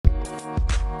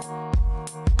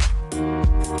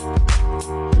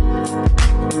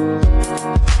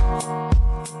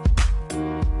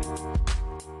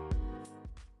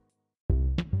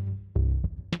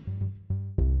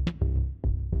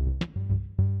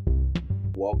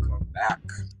welcome back.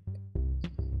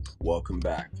 Welcome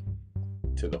back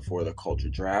to the For the Culture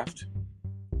Draft.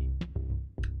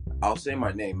 I'll say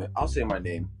my name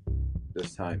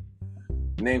this time.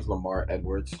 Name's Lamar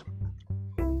Edwards.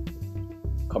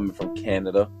 Coming from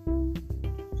Canada.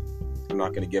 I'm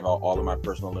not going to give out all of my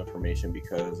personal information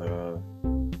because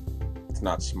it's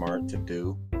not smart to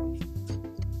do.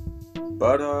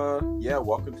 But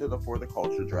welcome to the For the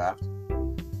Culture Draft.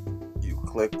 You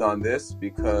clicked on this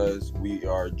because we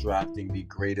are drafting the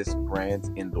greatest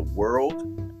brands in the world,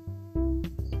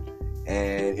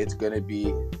 and it's gonna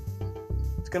be fun.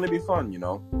 It's going to be fun.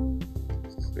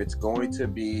 It's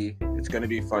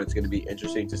gonna be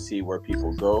interesting to see where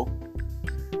people go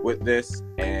with this,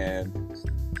 and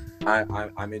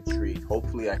I'm intrigued.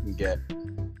 Hopefully, I can get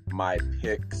my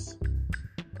picks,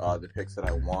 the picks that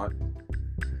I want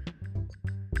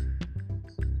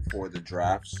for the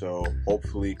draft. So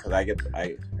hopefully, because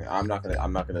I'm not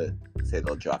gonna say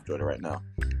the draft order right now.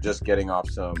 Just getting off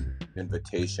some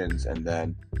invitations, and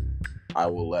then I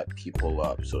will let people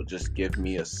up. So just give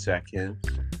me a second.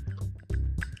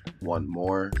 One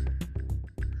more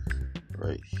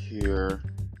right here.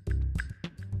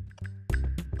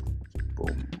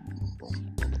 Boom, boom,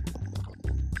 boom, boom,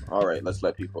 boom. All right, let's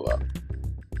let people up.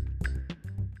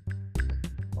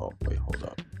 Oh wait, hold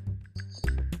up.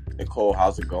 Nicole,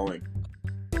 how's it going?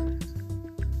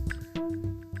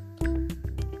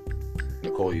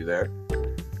 Nicole, you there?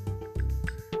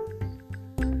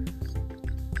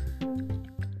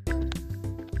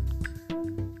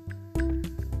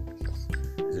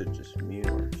 Is it just me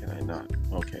or can I not?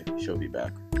 Okay, she'll be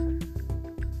back.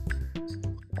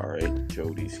 All right,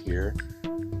 Jody's here.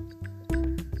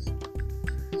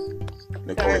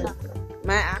 Nicole. Sorry,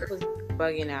 my app was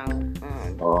bugging out.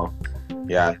 Oh.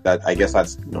 Yeah, I guess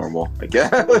that's normal. I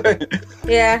guess.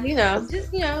 Yeah,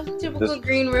 just typical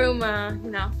green room,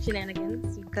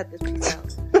 shenanigans. You cut this piece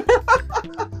out.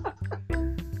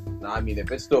 No, I mean,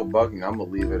 if it's still bugging, I'm gonna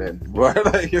leave it in. But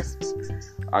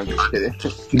I'm just kidding.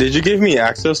 Did you give me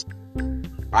access?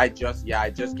 I just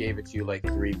gave it to you like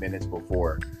 3 minutes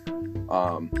before.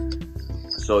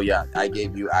 So yeah, I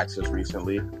gave you access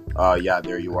recently.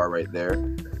 There you are, right there.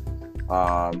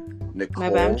 Nicole, My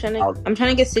bad. I'm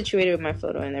trying to get situated with my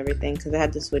photo and everything because I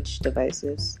had to switch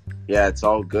devices. Yeah, it's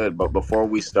all good. But before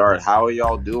we start, how are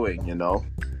y'all doing?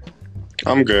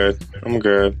 I'm good. I'm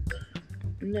doing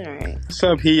all right. What's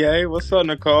up, PA? What's up,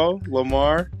 Nicole,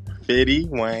 Lamar, Fitty,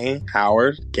 Wayne,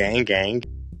 Howard, gang.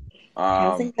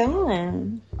 How's it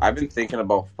going? I've been thinking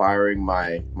about firing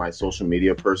my social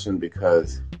media person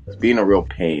because it's been a real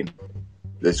pain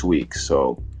this week.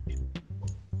 So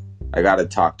I got to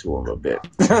talk to him a bit.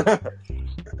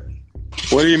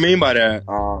 What do you mean by that?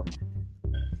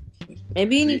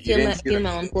 Maybe you need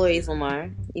female employees, Lamar.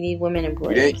 You need women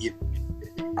employees.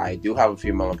 I do have a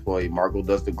female employee. Margot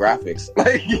does the graphics.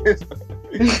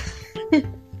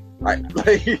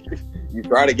 You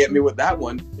try to get me with that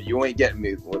one, but you ain't getting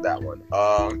me with that one.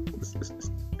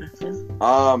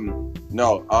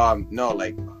 No.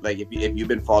 Like if you've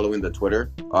been following the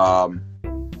Twitter,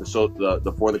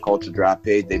 the For the Culture Draft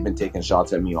page, they've been taking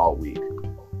shots at me all week.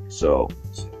 So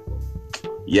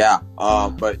yeah,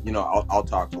 but I'll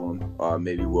talk to them.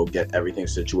 Maybe we'll get everything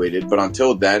situated. But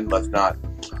until then, we're not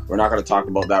going to talk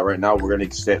about that right now. We're going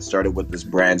to get started with this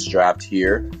brands draft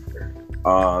here.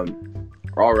 All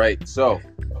right. So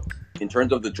in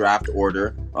terms of the draft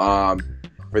order,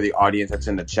 for the audience that's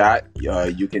in the chat,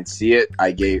 you can see it.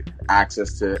 I gave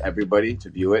access to everybody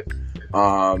to view it.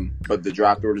 But the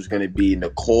draft order is going to be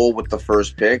Nicole with the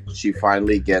first pick. She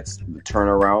finally gets the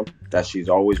turnaround that she's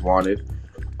always wanted.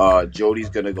 Jody's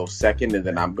going to go second, and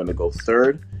then I'm going to go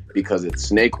third. Because it's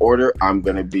snake order, I'm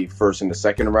going to be first in the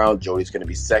second round. Jody's going to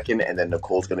be second, and then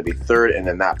Nicole's going to be third, and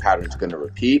then that pattern's going to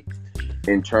repeat.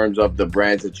 In terms of the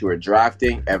brands that you are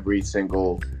drafting, every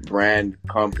single brand,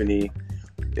 company,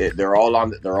 they're all on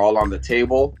the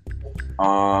table.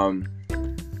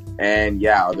 And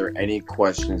yeah, are there any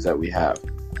questions that we have?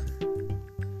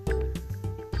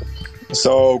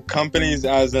 So companies,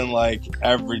 as in like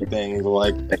everything,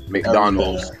 like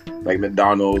McDonald's, everything. like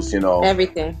McDonald's,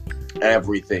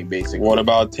 everything basically. What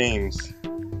about teams?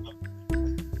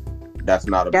 That's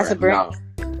not a That's brand. a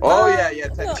brand. No. Oh yeah.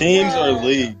 Teams or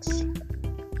leagues?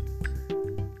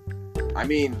 I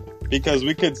mean, because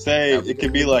we could say it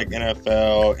could be like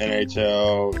NFL,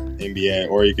 NHL, NBA,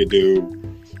 or you could do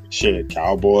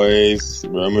Cowboys,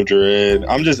 Real Madrid.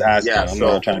 I'm just asking. I'm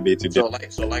not trying to be too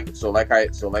different. So like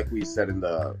we said in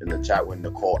the chat when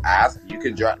Nicole asked, you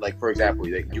could draft, like, for example,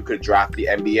 you could draft the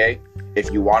NBA.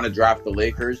 If you want to draft the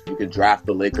Lakers, you could draft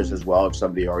the Lakers as well if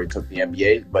somebody already took the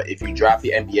NBA. But if you draft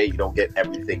the NBA, you don't get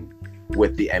everything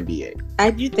with the NBA.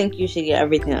 I do think you should get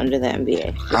everything under the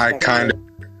NBA.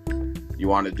 You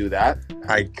want to do that?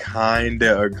 I kind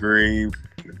of agree.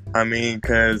 I mean,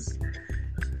 because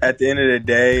at the end of the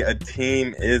day, a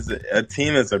team is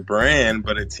a brand,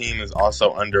 but a team is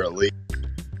also under a league.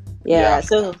 Yeah.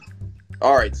 So.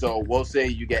 All right. So we'll say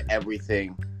you get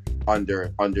everything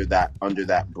under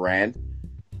that brand.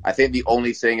 I think the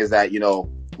only thing is that, you know,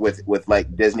 with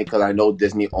like Disney, because I know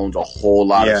Disney owns a whole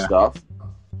lot of stuff.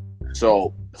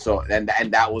 So and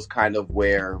that was kind of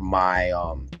where my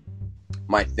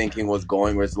my thinking was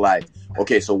going, was like,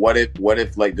 okay, so what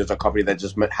if like there's a company that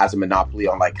just has a monopoly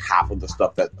on like half of the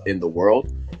stuff that in the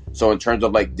world. So in terms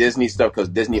of like Disney stuff, because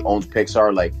Disney owns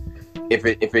Pixar, like if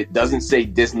it doesn't say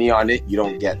Disney on it, you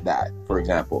don't get that, for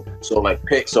example. So like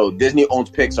so Disney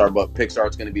owns Pixar, but Pixar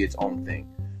is going to be its own thing.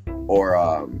 Or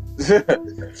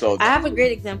so I have a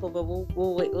great example, but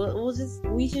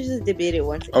we should just debate it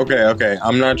once. Okay.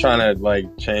 I'm not trying to like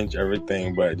change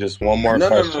everything, but just one more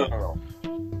question.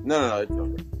 No.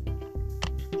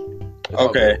 It's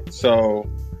okay, so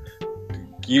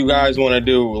you guys want to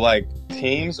do like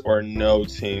teams or no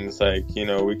teams? Like, you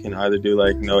know, we can either do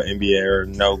like no NBA or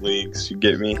no leagues. You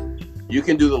get me? You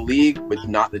can do the league, but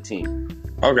not the team.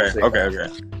 Okay. All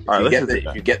right,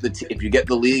 if you get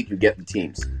the league, you get the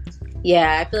teams.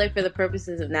 Yeah, I feel like for the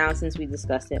purposes of now, since we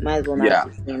discussed it, might as well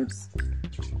not do teams.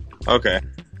 Okay.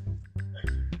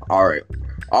 All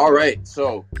right.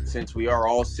 So since we are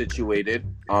all situated,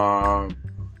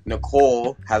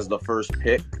 Nicole has the first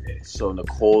pick. So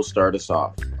Nicole, start us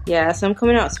off. Yeah, so I'm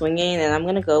coming out swinging, and I'm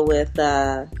gonna go with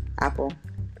Apple.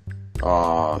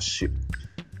 Oh shoot!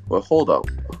 Well, hold up.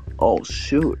 Oh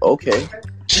shoot! Okay.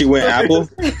 She went Apple.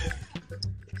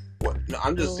 What? No,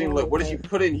 I'm just seeing. Like, what did you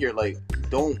put in here? Like,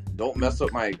 don't mess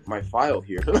up my file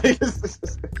here.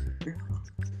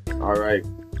 All right,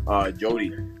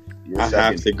 Jody. I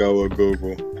have to go with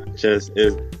Google. Just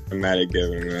is automatic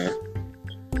given, man.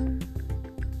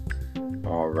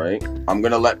 All right, I'm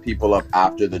gonna let people up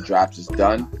after the draft is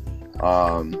done.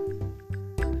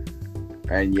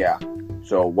 And yeah,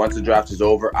 so once the draft is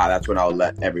over, that's when I'll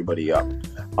let everybody up.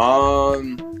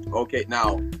 Okay,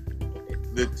 now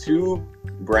the two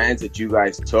brands that you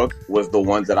guys took was the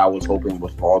ones that I was hoping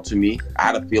would fall to me. I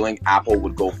had a feeling Apple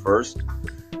would go first.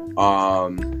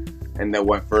 And then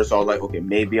when first I was like, okay,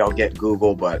 maybe I'll get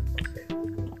Google, but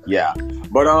yeah.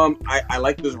 But I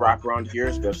like this wraparound here,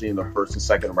 especially in the first and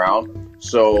second round.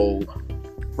 So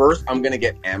first I'm gonna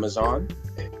get Amazon.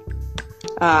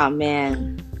 Oh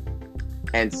man.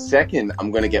 And second,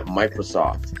 I'm gonna get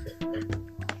Microsoft.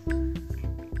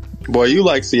 Boy, you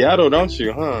like Seattle, don't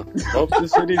you, huh? Both the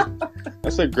cities.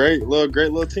 That's a great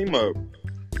little team up.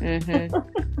 Mm-hmm.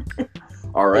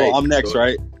 All right. Well, I'm next,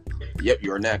 right? Yep,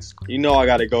 you're next. You know I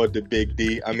gotta go with the big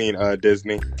D. I mean,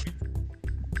 Disney.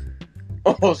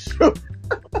 Oh, shoot.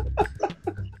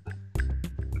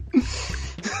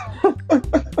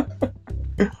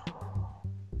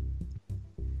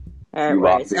 All you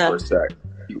rocked me for a sec.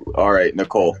 All right,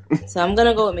 Nicole. So I'm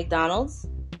gonna go with McDonald's.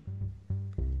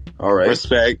 All right.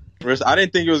 Respect. I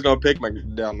didn't think you was gonna pick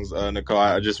McDonald's, Nicole.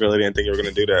 I just really didn't think you were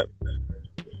gonna do that.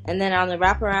 And then on the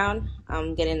wraparound,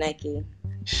 I'm getting Nike.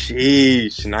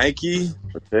 Sheesh, Nike.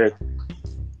 Good pick.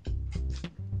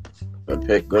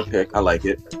 I like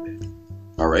it.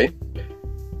 All right.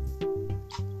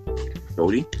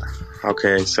 Cody.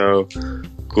 Okay, so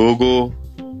Google,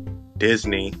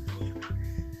 Disney.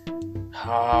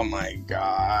 Oh my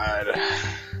God.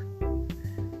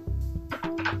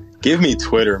 Give me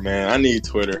Twitter, man. I need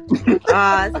Twitter.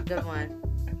 That's a good one.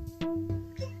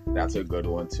 That's a good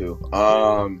one too.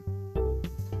 I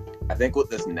think with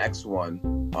this next one,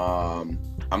 I'm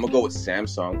gonna go with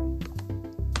Samsung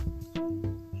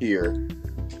here.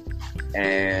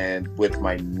 And with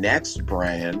my next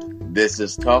brand, this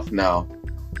is tough now.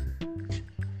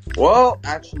 Well,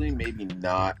 actually, maybe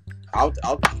not. I'll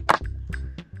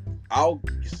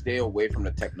stay away from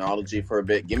the technology for a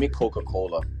bit. Give me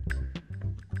Coca-Cola.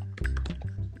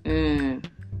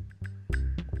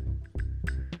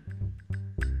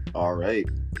 All right,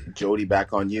 Jody,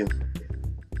 back on you.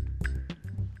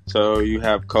 So you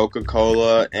have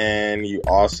Coca-Cola and you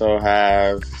also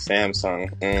have Samsung.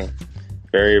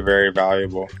 Very, very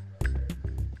valuable.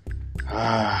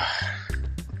 I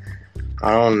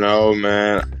don't know,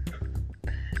 man.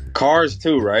 Cars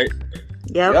too, right?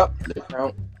 Yep. They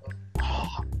count.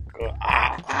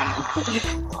 You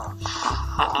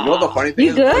know the funny thing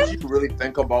is, once you really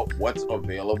think about what's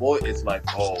available, it's like,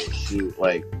 oh shoot,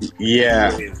 like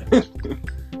yeah.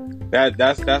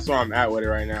 That's where I'm at with it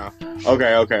right now.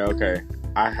 Okay.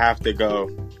 I have to go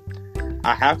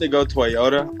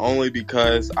Toyota only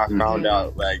because I found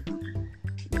out like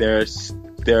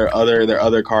their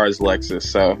other car is Lexus,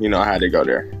 so you know I had to go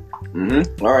there.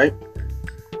 Mm-hmm. All right.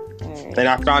 And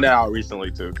I found that out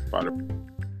recently too.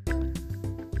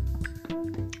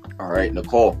 All right,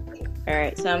 Nicole. All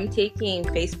right, so I'm taking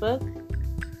Facebook,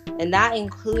 and that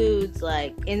includes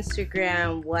like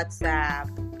Instagram,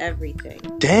 WhatsApp, everything.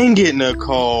 Dang it,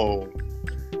 Nicole.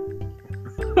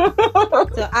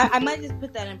 So I might just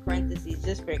put that in parentheses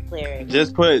just for clarity.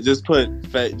 Just put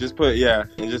yeah,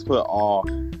 and just put all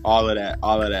of that.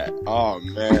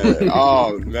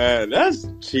 Oh man, that's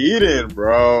cheating,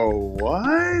 bro.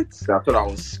 What? That's what I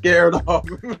was scared of.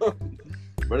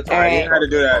 But it's all right. You ain't had to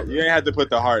do that. You ain't had to put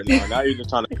the heart now. Now you're just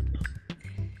trying to.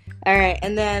 All right,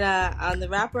 and then on the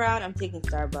wraparound, I'm taking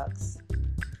Starbucks.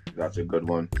 That's a good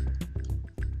one.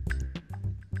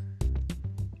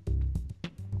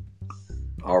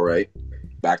 All right,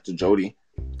 back to Jody.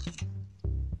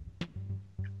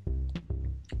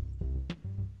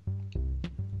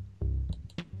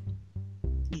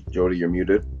 Jody, you're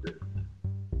muted.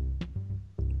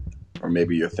 Or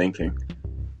maybe you're thinking.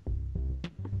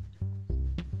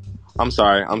 I'm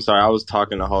sorry. I was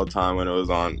talking the whole time when it was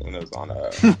on.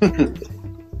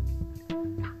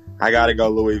 I gotta go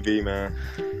Louis V, man.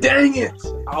 Dang it!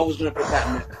 I was gonna put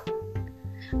that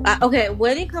in. Okay,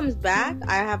 when it comes back,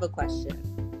 I have a question.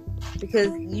 Because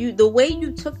the way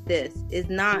you took this is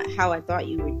not how I thought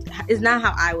you would. Is not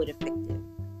how I would have picked it.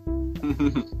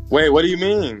 Wait, what do you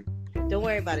mean? Don't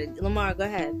worry about it, Lamar. Go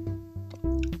ahead.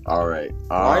 All right.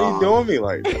 Why are you doing me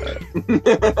like that?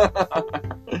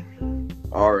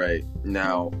 All right.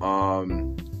 Now,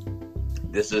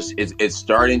 this is it's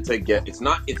starting to get. It's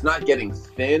not getting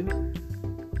thin,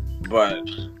 but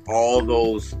all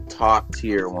those top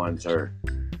tier ones are.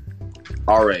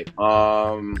 All right.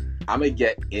 I'm gonna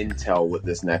get Intel with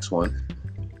this next one.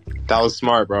 That was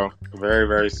smart, bro. Very,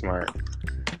 very smart.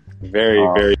 Very,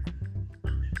 very.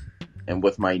 And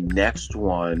with my next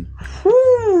one,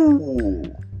 whoo,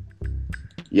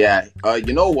 yeah.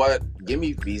 You know what? Give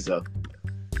me Visa.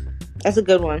 That's a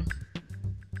good one.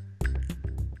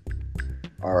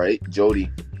 All right, Jody.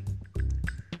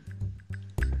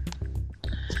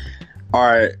 All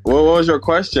right. What was your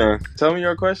question? Tell me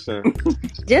your question.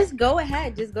 Just go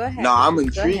ahead. No, I'm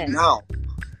intrigued now.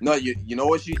 No, you know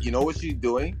what she's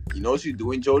doing? You know what she's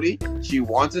doing, Jody? She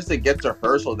wants us to get to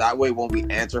her so that way when we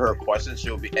answer her question,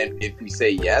 she'll be, and if we say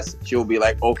yes, she'll be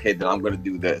like, okay, then I'm gonna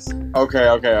do this. Okay.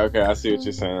 I see what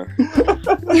you're saying.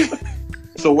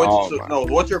 So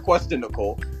what's your question,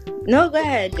 Nicole? No, go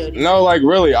ahead, Jody. No, like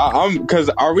really, I'm because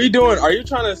are you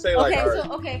trying to say like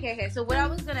okay. So what I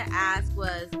was gonna ask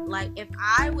was like if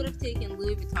I would have taken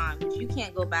Louis Vuitton, which you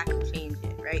can't go back and change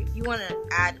it, right? If you want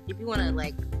to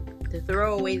like to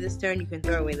throw away this turn, you can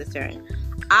throw away this turn.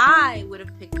 I would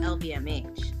have picked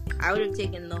LVMH. I would have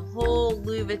taken the whole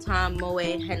Louis Vuitton,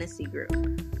 Moet, Hennessy group.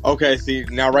 Okay, see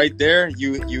now right there,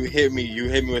 you hit me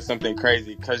with something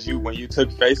crazy because when you took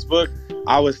Facebook,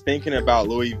 I was thinking about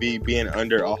Louis V being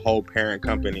under a whole parent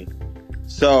company.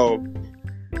 So,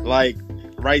 like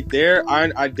right there,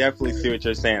 I definitely see what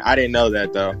you're saying. I didn't know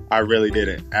that though. I really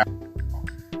didn't.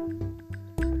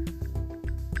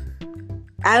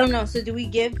 I don't know. So do we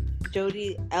give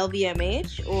Jody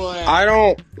LVMH or I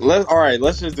don't? All right,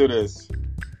 let's just do this.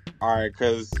 All right,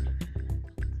 because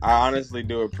I honestly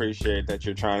do appreciate that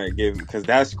you're trying to give, because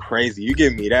that's crazy. You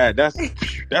give me that.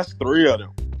 That's three of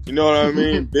them. You know what I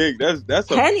mean? Big.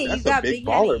 That's a Henny, that's a big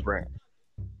baller Henny brand.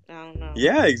 I don't know.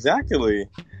 Yeah, exactly.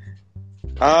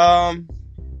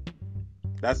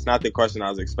 That's not the question I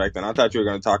was expecting. I thought you were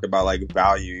going to talk about like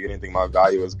value. You didn't think my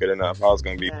value was good enough. I was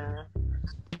going to be. No.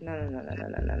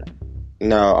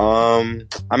 No.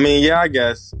 I mean, yeah. I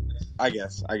guess.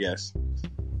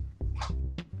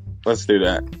 Let's do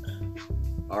that.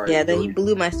 All right. Yeah. Then you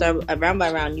blew my round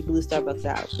by round. You blew Starbucks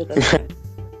out.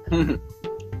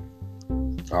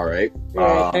 All right.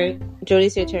 All right.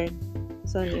 Jody's your turn.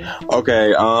 It's on you. Okay.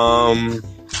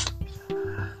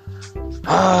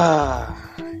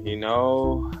 You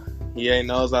know, EA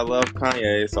knows I love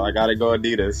Kanye, so I gotta go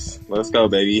Adidas. Let's go,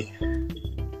 baby.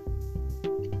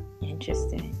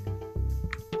 Interesting.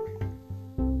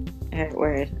 Alright,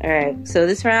 word. Alright, so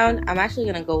this round, I'm actually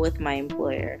gonna go with my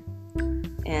employer.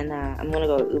 And I'm gonna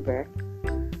go with Uber.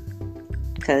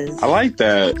 Because I like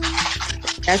that.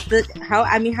 That's how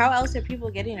else are people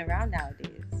getting around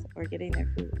nowadays? Or getting their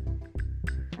food?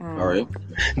 All right.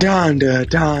 Donda.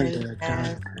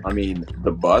 I mean,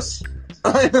 the bus.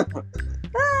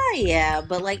 Yeah,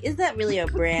 but like, is that really a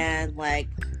brand? Like,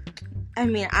 I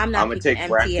mean, I'm gonna take MTA.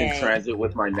 Brampton Transit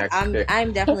with my next pick.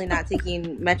 I'm definitely not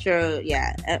taking Metro.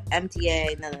 Yeah,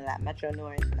 MTA, none of that. Metro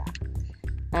North,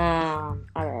 nah.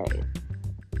 All right.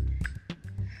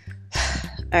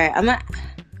 All right,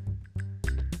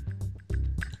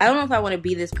 I don't know if I want to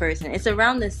be this person. It's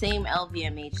around the same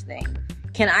LVMH thing.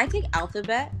 Can I take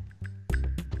Alphabet?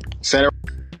 Say that.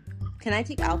 Can I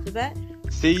take Alphabet?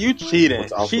 See, you cheating.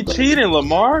 What's She Alphabet? cheating,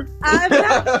 Lamar. I'm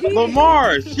not cheating.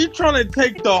 Lamar, she trying to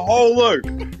take the whole look.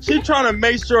 She trying to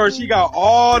make sure she got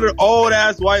all the old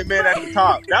ass white men at the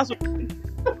top. That's what.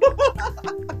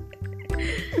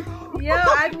 Yo,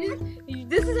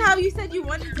 this is how you said you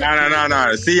wanted to.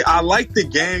 No. See, I like the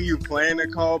game you playing,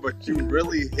 Nicole, but you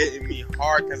really hitting me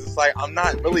hard because it's like I'm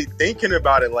not really thinking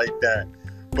about it like that.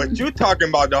 But you talking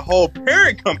about the whole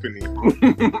parent company.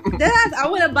 Deadass, I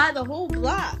want to buy the whole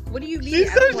block. What do you mean? She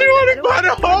said she want to buy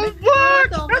the whole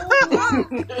block.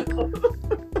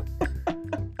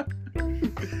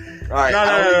 All right, I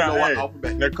don't even know what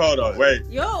Alphabet. Nicole, though, wait.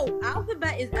 Yo,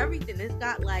 Alphabet is everything. It's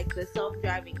got like the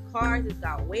self-driving cars. It's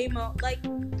got Waymo. Like,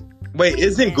 wait,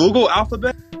 isn't Google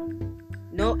Alphabet?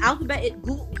 no, Alphabet.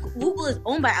 Google is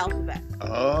owned by Alphabet.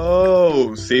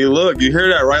 Oh, see, look, you hear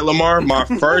that, right, Lamar? My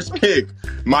first pick,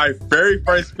 my very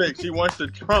first pick. She wants to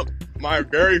trump my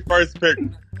very first pick.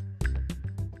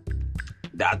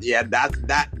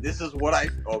 This is what I.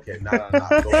 Okay, no. Go.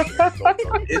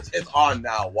 It's on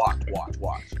now. Watch.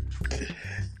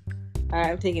 All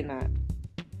right, I'm taking that.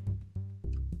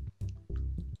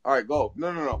 All right, go.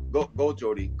 No. Go,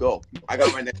 Jody. Go. I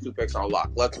got my next two picks on lock.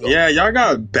 Let's go. Yeah, y'all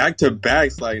got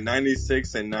back-to-backs like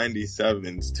 96 and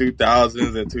 97s,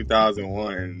 2000s and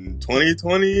 2001,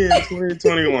 2020 and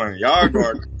 2021. Y'all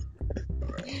going.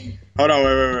 Hold on,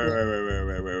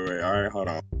 wait. All right, hold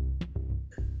on.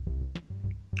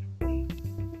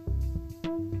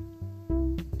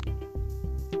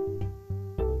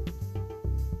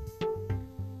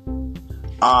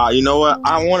 You know what?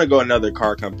 I want to go another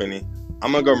car company.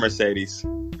 I'm gonna go Mercedes.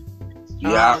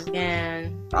 Yeah. Oh,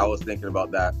 man. I was thinking about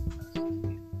that.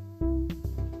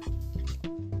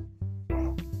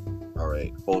 All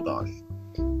right, hold on.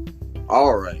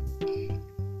 All right.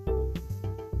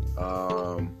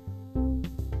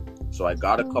 So I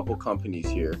got a couple companies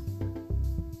here.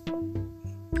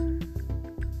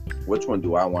 Which one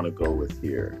do I want to go with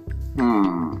here?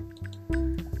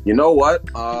 You know what?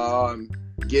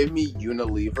 Give me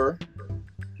Unilever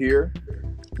here.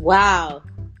 Wow.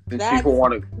 Since people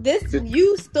want to.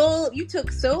 You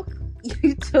took soap,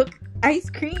 you took ice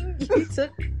cream, you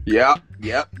took. Yeah.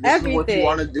 This everything. is what you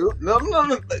want to do. No.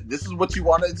 This is what you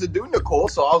wanted to do, Nicole.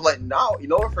 So I was like, no, you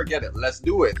know what? Forget it. Let's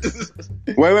do it.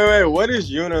 Wait. What is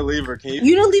Unilever?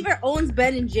 Unilever owns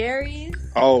Ben and Jerry's.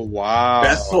 Oh wow.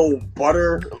 Vessel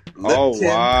butter. Lipton. Oh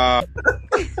wow.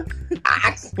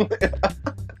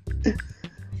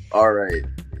 All right.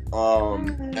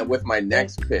 And with my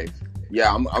next pick,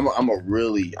 yeah, I'm a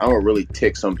really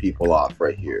tick some people off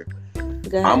right here.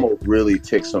 I'm gonna really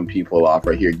tick some people off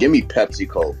right here. Give me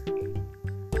PepsiCo.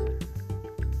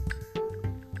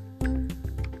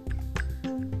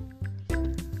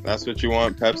 That's what you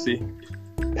want, Pepsi?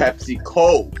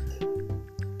 PepsiCo.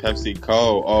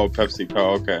 PepsiCo. Oh,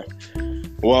 PepsiCo. Okay.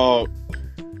 Well,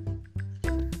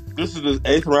 this is the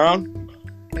 8th round.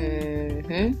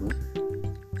 Mm-hmm.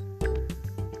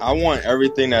 I want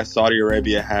everything that Saudi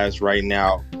Arabia has right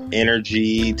now.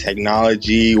 Energy,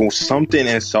 technology, something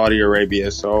in Saudi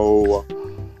Arabia. So,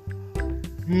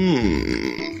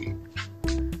 No,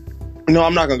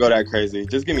 I'm not going to go that crazy.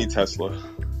 Just give me Tesla.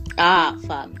 Ah,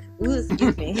 fuck. Ooh,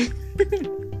 excuse me.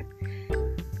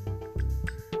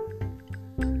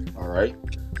 All right.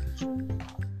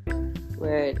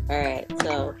 Word. All right.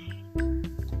 So,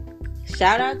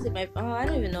 shout out to my. Oh, I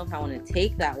don't even know if I want to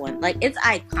take that one. Like, it's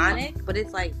iconic, but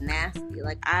it's like nasty.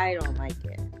 Like, I don't like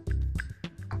it.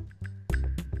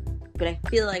 But I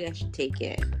feel like I should take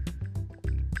it.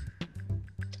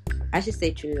 I should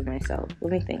stay true to myself.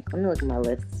 Let me think. Let me look at my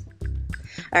list.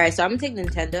 All right. So I'm gonna take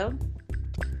Nintendo.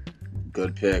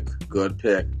 Good pick.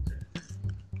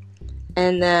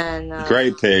 And then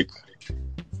Great pick.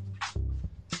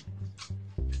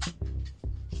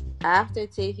 After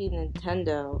taking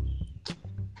Nintendo,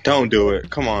 Don't do it.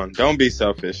 Come on. Don't be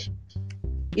selfish.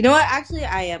 you know what? Actually,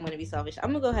 I am going to be selfish.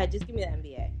 I'm going to go ahead. Just give me the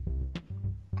NBA.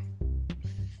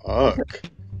 Fuck.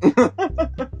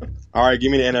 All right,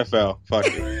 give me the NFL. Fuck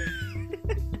it.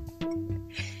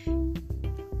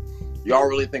 Y'all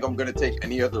really think I'm gonna take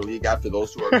any other league after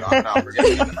those two are gone? No,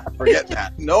 forget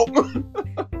that. Nope.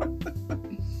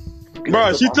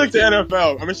 Bro, she took the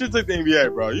NFL. I mean, she took the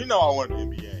NBA, bro. You know I want the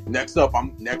NBA. Next up,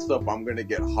 I'm gonna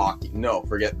get hockey. No,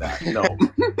 forget that. No.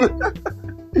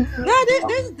 No,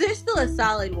 there's still a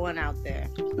solid one out there.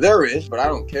 There is, but I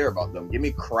don't care about them. Give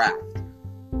me Kraft.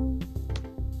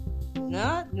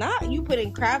 No, not you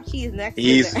putting crab cheese next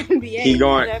He's to the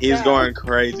NBA. he's NFL. going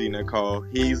crazy, Nicole.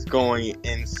 He's going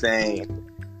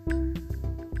insane.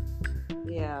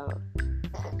 Yeah.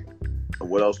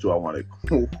 What else do I want to?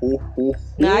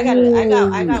 No, I got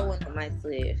one on my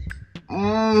sleeve.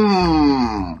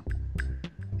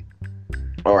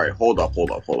 All right, hold up.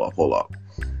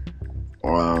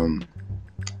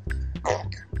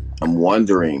 I'm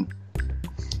wondering.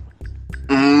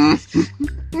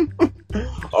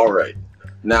 All right,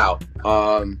 now,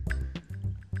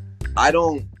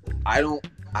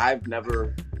 I've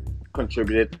never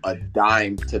contributed a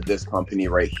dime to this company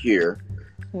right here.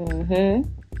 Mm-hmm.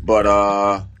 But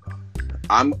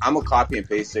I'm a copy and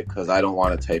paste it because I don't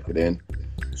want to type it in.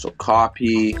 So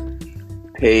copy,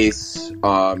 paste,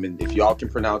 and if y'all can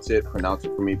pronounce it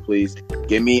for me, please.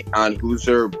 Give me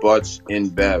Anheuser Butts in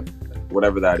Bev,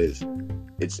 whatever that is.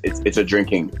 It's a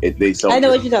drinking. They sell. I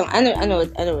know what you're talking. I know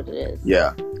what it is.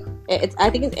 Yeah. I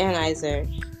think it's Anheuser.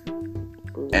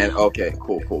 And okay,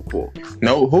 cool.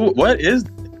 No, what is?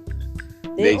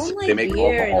 They own like they make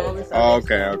beer alcohol. and all this Oh,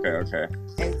 other okay. stuff.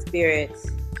 And spirits.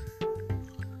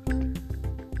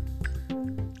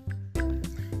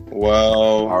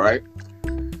 Well, All right.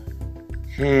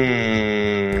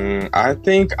 I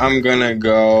think I'm gonna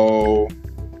go.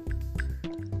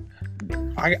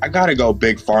 I gotta go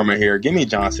Big Pharma here. Give me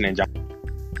Johnson & Johnson.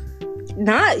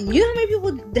 Not you know how many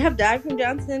people have died from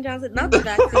Johnson & Johnson? Not the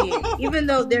vaccine. Even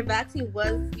though their vaccine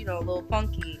was, a little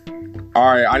funky.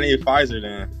 All right, I need Pfizer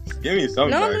then. Give me some.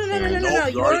 No.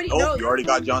 You already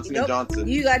got Johnson & Johnson.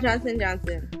 You got Johnson &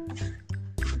 Johnson.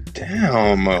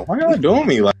 Damn, why y'all doing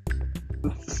me like?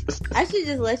 I should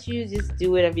just let you just do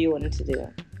whatever you wanted to do.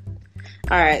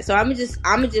 All right, so I'm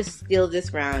gonna just steal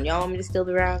this round. Y'all want me to steal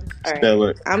the round? All right, Steal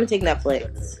it. I'm gonna take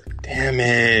Netflix. Damn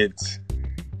it.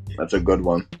 That's a good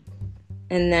one.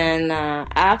 And then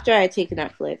after I take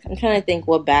Netflix, I'm trying to think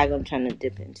what bag I'm trying to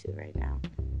dip into right now.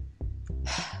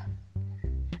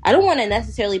 I don't want to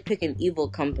necessarily pick an evil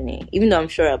company, even though I'm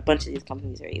sure a bunch of these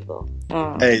companies are evil.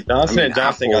 Hey, Johnson &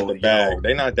 Johnson Apple, got the bag.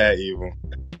 They not that evil.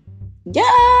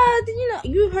 Yeah, did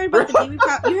you heard about the baby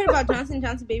powder? You heard about Johnson &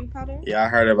 Johnson baby powder? Yeah, I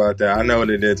heard about that. I know what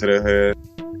it did to the hood.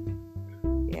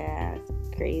 Yeah, it's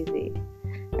crazy.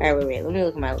 All right, wait. Let me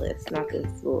look at my list. Not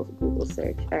this little Google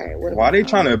search. All right, why they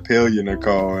trying to appeal you,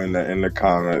 Nicole, in the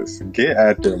comments? Get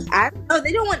at them. I know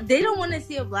they don't want to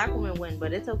see a black woman win,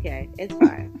 but it's okay. It's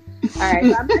fine. All right,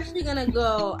 so I'm actually gonna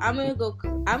go. I'm gonna go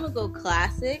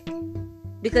classic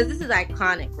because this is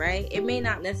iconic, right? It may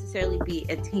not necessarily be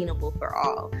attainable for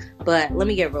all, but let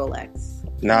me get Rolex.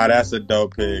 Nah, that's a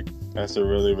dope pick. That's a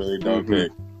really, really dope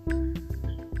pick.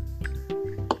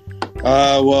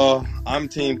 Well, I'm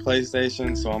Team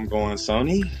PlayStation, so I'm going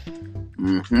Sony.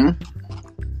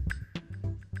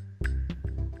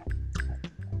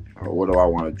 What do I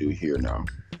want to do here now?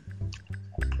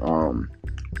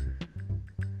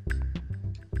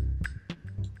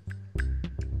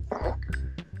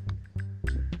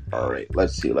 All right,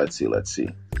 let's see.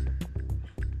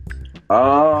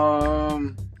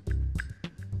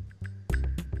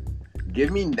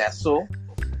 Give me Nestle.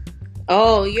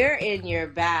 Oh, you're in your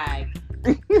bag.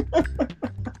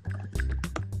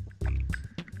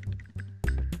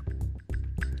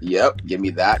 Yep, give me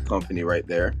that company right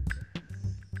there.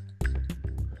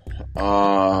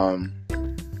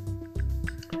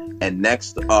 And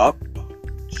next up,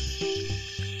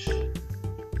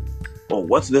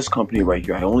 what's this company right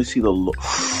here? I only see the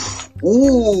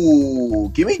Ooh,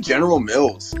 give me General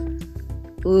Mills.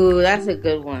 Ooh, that's a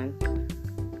good one.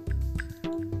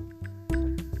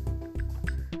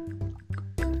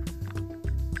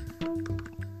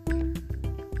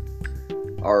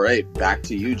 All right, back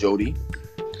to you, Jody.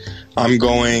 I'm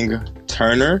going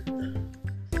Turner.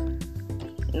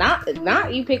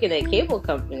 Not you picking a cable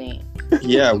company.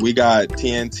 Yeah, we got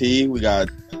TNT, we got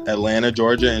Atlanta,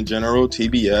 Georgia in general,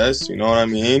 TBS, you know what I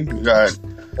mean? We got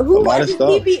a lot of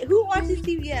stuff. Who watches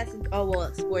TBS? Oh,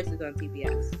 well, sports is on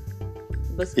TBS.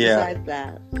 But besides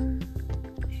that.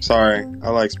 Sorry, I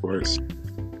like sports.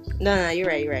 No, you're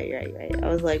right. I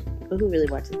was like, but who really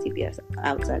watches TBS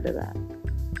outside of that?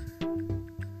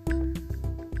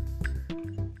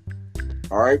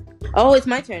 All right. Oh, it's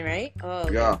my turn, right? Oh,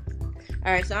 okay. Yeah.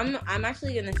 All right, so I'm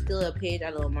actually gonna steal a page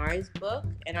out of Lamar's book,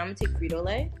 and I'm gonna take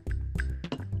Frito-Lay.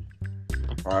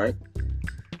 All right.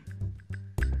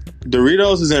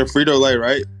 Doritos is in Frito-Lay,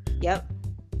 right? Yep.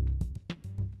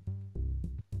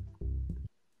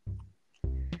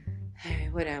 All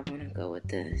right, where do I want to go with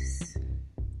this?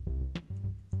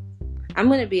 I'm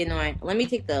gonna be annoying. Let me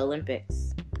take the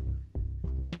Olympics.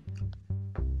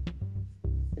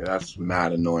 Yeah, that's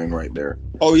mad annoying right there.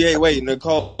 Oh yeah, wait,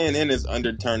 Nicole CNN is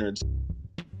under Turner.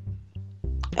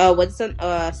 What's on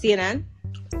CNN?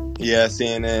 Yeah,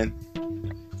 CNN.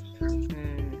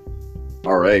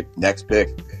 All right, next pick.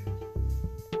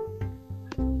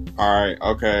 All right.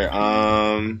 Okay.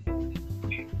 I'm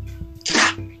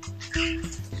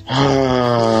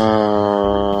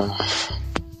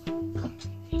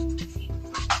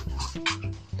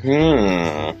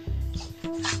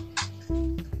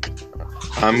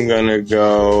gonna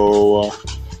go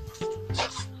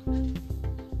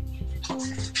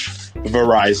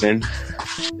Verizon.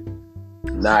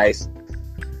 Nice.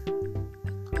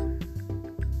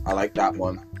 I like that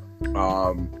one.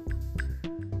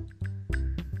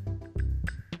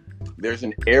 There's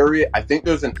an area, I think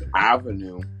there's an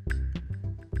avenue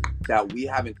that we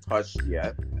haven't touched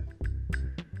yet.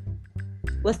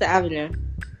 What's the avenue?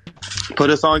 Put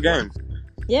us on game.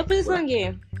 Yeah, put us on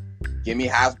game. Give me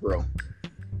Hasbro.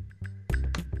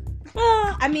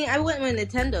 I mean, I went with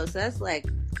Nintendo, so that's like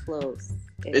close.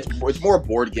 It's more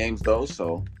board games though,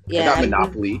 so Yeah, I got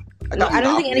Monopoly. I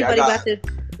don't think anybody about to.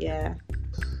 Yeah.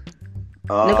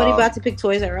 Nobody about to pick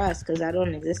Toys R Us because I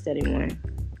don't exist anymore.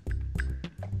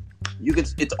 You can.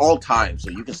 It's all time, so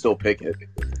you can still pick it.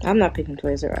 I'm not picking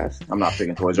Toys R Us. I'm not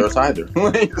picking Toys R Us either.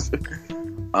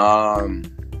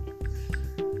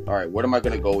 All right, what am I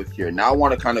gonna go with here? Now I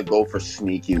want to kind of go for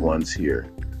sneaky ones here.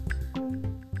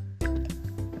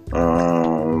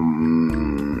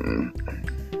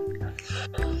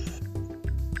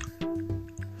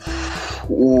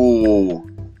 Ooh,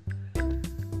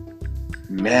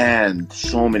 man,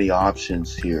 so many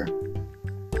options here.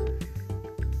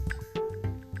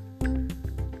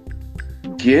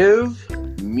 Give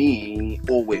me.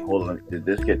 Oh wait, hold on. Did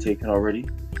this get taken already?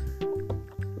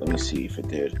 Let me see if it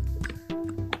did.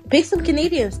 Pick some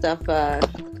Canadian stuff.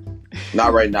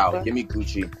 Not right now. Give me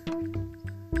Gucci.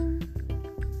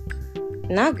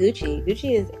 Not Gucci.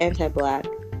 Gucci is anti-black.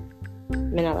 I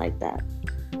mean, I like that.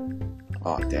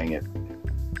 Oh, dang it.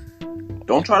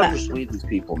 Don't try to persuade these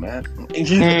people, man.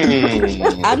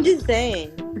 I'm just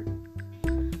saying.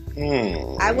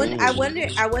 I wonder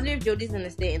if Jody's gonna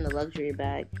stay in the luxury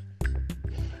bag.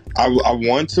 I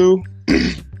want to.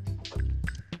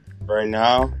 Right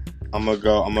now, I'm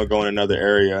gonna go in another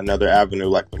area, another avenue,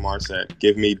 like Lamar said.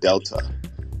 Give me Delta.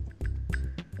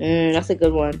 That's a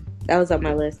good one. That was on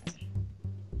my list.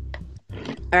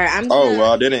 All right,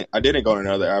 well, I didn't go in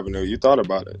another avenue. You thought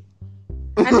about it.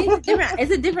 I mean,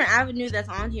 it's a different avenue that's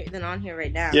on here than on here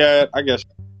right now. Yeah, I guess.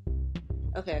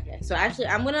 Okay. So actually,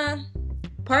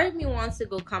 part of me wants to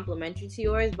go complimentary to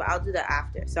yours, but I'll do that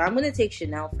after. So I'm gonna take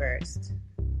Chanel first.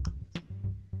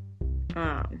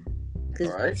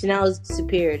 Because Chanel is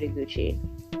superior to Gucci.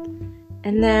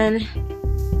 And then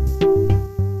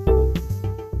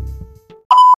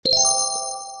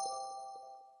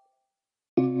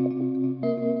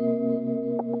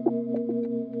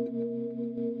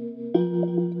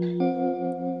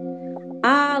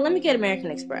let me get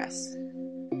American Express.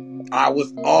 I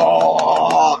was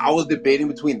debating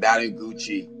between that and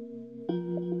Gucci.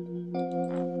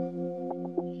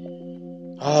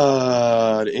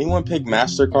 Did anyone pick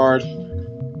MasterCard?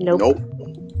 Nope.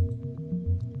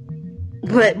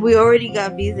 But we already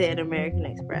got Visa and American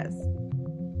Express.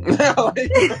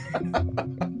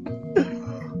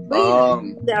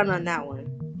 Down on that one.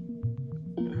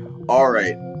 All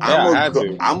right. I'm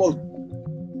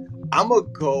gonna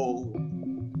go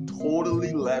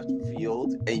totally left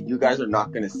field, and you guys are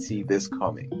not gonna see this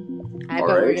coming. I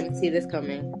thought we were gonna see this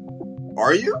coming.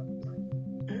 Are you?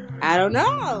 I don't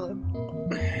know.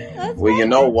 Well, you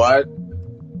know what?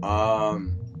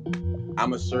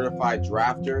 I'm a certified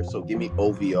drafter, so give me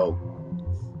OVO.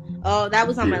 Oh, that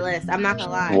was on my list. I'm not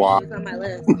gonna lie. Wow. It was on my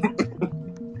list.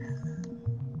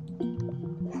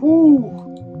 Whew.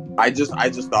 I just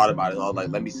thought about it. I was like,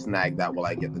 let me snag that while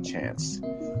I get the chance.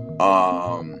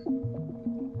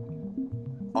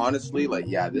 Honestly, like,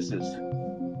 yeah, this is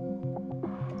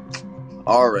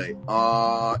all right.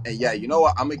 And yeah, you know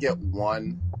what? I'm gonna get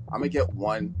one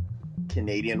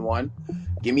Canadian one.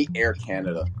 Give me Air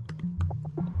Canada.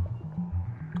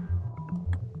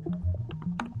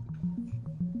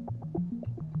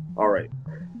 All right,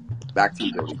 back to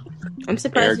you, Jody. I'm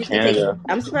surprised you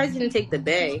didn't take the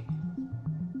Bay.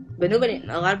 But a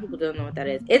lot of people don't know what that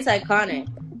is. It's iconic,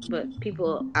 but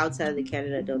people outside of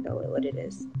Canada don't know what it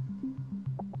is.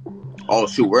 Oh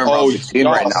shoot, we're in round 16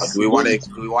 right now. Do we want to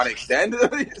extend?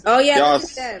 Oh yeah,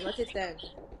 let's extend.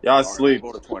 Y'all sleep.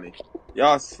 Go to 20.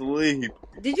 Y'all sleep.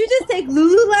 Did you just take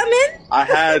Lululemon? I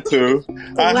had to.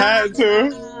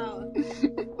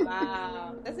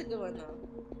 Wow, that's a good one though.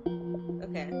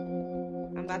 Okay,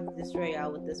 I'm about to destroy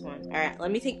y'all with this one. All right, let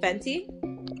me take Fenty.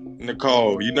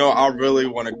 Nicole, you know I really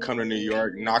want to come to New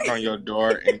York, knock on your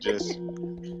door, and just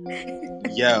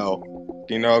Yell.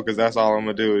 You know, because that's all I'm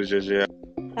gonna do is just yell.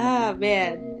 Ah,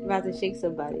 man. I'm about to shake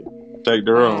somebody. Shake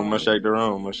the room. I'm gonna shake the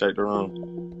room. I'm gonna shake the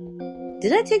room.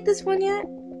 Did I take this one yet?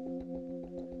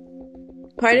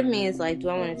 Part of me is like, do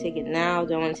I want to take it now?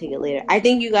 Do I want to take it later? I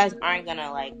think you guys aren't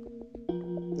gonna like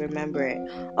remember it.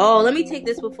 Oh, let me take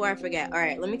this before I forget. All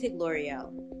right, let me take L'Oreal.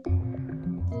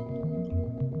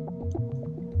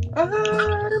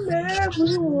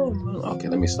 Okay,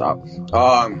 let me stop.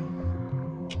 All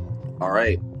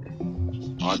right,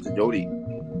 on to Jody.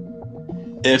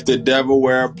 If the devil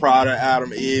wear a Prada,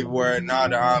 Adam Eve wear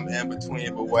nada, I'm in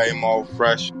between, but way more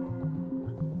fresh.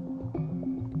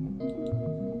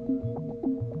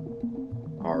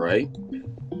 All right.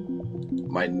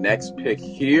 My next pick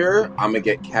here, I'm gonna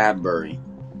get Cadbury.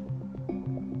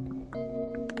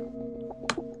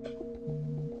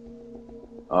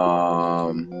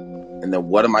 And then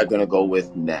what am I gonna go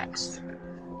with next?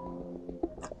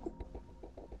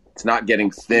 It's not getting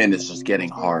thin; it's just getting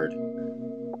hard.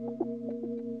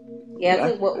 Yeah, I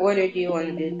think what order do you want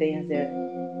to do things there?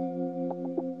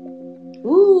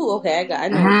 Ooh, okay, I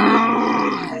know.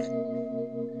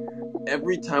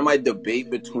 Every time I debate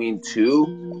between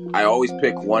two, I always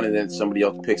pick one and then somebody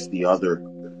else picks the other.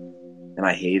 And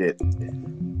I hate it.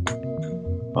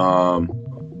 Oh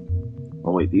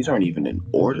wait, these aren't even in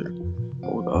order.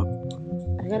 Hold up.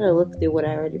 I gotta look through what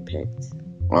I already picked.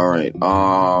 Alright,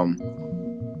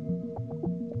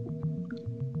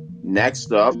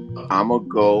 next up, I'ma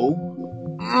go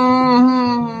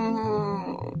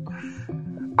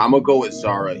with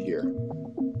Zara here.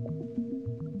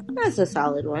 That's a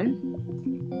solid one.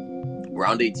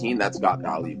 Round 18, that's got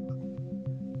value.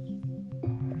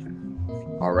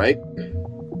 Alright.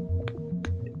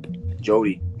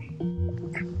 Jody.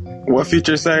 What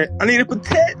feature say? I need a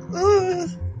protect.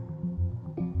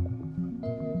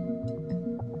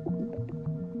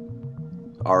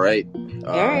 Alright.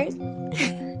 Alright.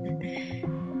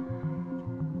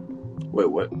 Wait,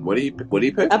 what do you pick?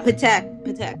 A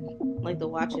Patek. Like the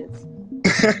watches.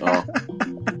 Oh.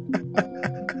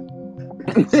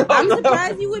 I'm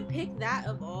surprised you would pick that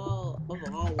of all.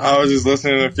 I was just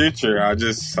listening to the future. I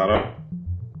don't.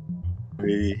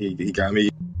 He got me.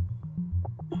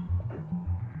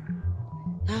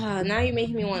 Now you're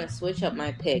making me want to switch up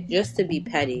my pick just to be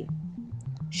petty.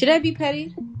 Should I be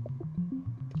petty?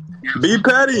 Be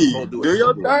petty. Do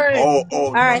your thing. Oh.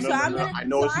 All right, so I'm gonna. I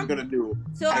know what she's gonna do.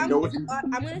 I'm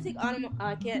gonna take Audemars.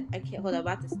 I can't. Hold on, I'm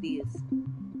about to sneeze.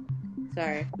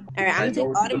 Sorry. All right, I'm gonna take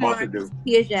Audemars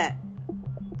Piguet.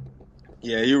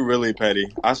 Yeah, you really petty.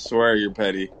 I swear you're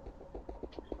petty.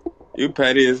 You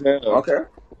petty as hell. Okay.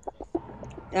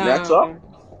 Next up.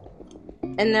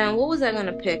 And then what was I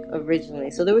gonna pick originally?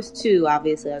 So there was two,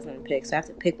 obviously I was gonna pick. So I have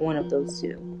to pick one of those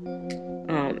two.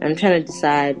 I'm trying to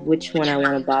decide which one I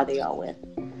want to bother y'all with.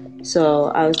 So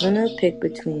I was gonna pick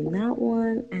between that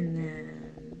one and then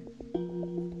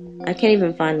I can't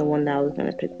even find the one that I was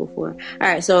gonna pick before. All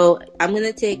right, so I'm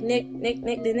gonna take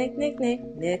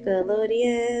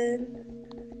Nickelodeon.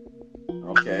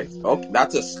 Okay. Oh,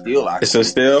 that's a steal. Actually, it's a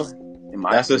steal. That's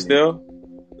opinion. A steal.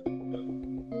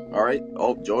 All right.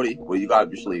 Oh, Jody, what you got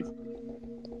up your sleeve?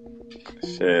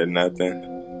 Shit, nothing.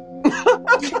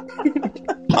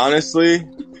 Honestly,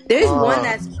 there's one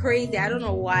that's crazy. I don't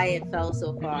know why it fell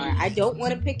so far. I don't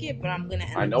want to pick it, but I'm gonna.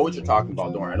 I know what you're talking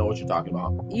about, Dora. I know what you're talking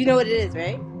about. You know what it is,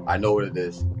 right? I know what it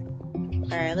is.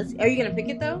 All right, let's. Are you gonna pick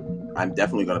it though? I'm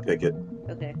definitely gonna pick it.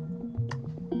 Okay.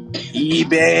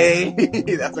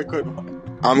 eBay. That's a good one.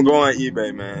 I'm going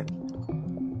eBay, man.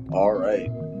 All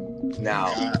right.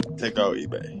 Now, take out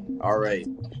eBay. All right.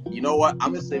 You know what?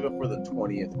 I'm gonna save it for the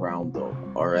 20th round, though.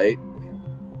 All right.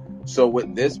 So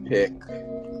with this pick,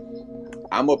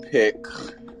 I'm gonna pick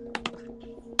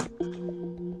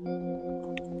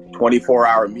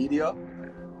 24-hour media.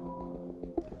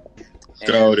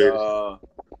 Goated.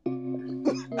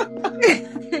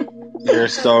 You're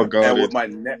so goated. And with my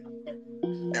neck,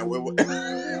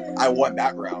 I won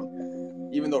that round.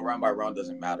 Even though round by round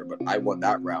doesn't matter, but I won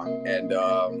that round. And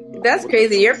that's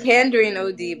crazy. You're pandering,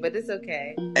 OD, but it's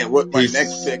okay. And with my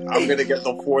next pick, I'm gonna get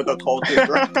the For the Culture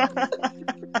draft. No.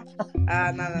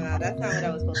 That's not what I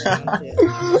was supposed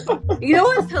to do. You know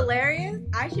what's hilarious?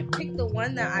 I should pick the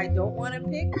one that I don't want to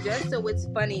pick just so it's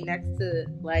funny next to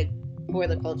like For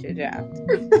the Culture draft.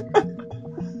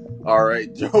 All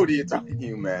right, Jody, it's on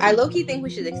you, man. I low-key think we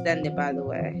should extend it, by the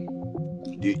way.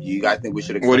 Do you guys think we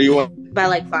should extend it? What do you want? By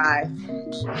like 5.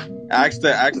 Ask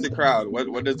the crowd.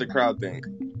 What does the crowd think?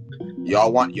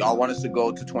 Y'all want us to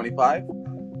go to 25?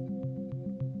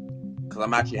 Because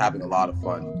I'm actually having a lot of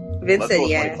fun. Vincent,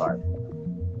 yeah. 25.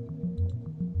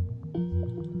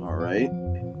 All right.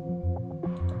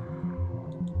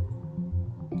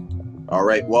 All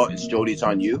right. Well, it's Jody. It's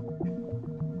on you.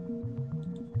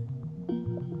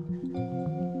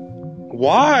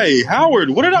 Why,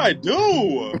 Howard? What did I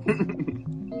do?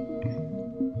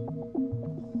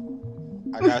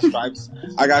 I got stripes.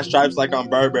 I got stripes like on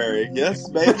Burberry. Yes,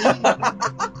 baby.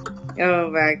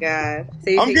 Oh my god.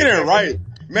 So I'm getting it right,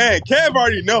 man. Kev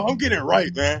already know I'm getting it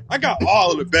right, man. I got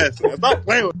all of the best, man. Stop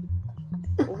playing with.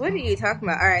 What are you talking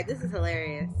about? All right, this is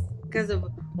hilarious because of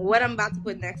what I'm about to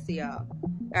put next to y'all.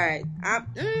 All right,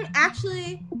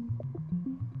 actually,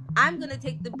 I'm gonna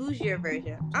take the bougier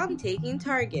version. I'm taking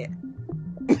Target.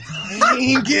 Dang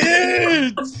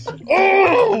it!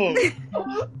 Oh!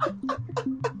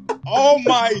 Oh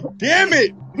my damn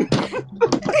it!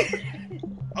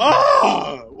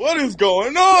 Ah! What is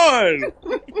going on?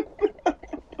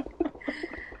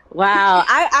 Wow,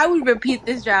 I would repeat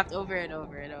this draft over and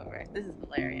over and over. This is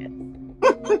hilarious.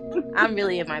 I'm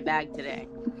really in my bag today.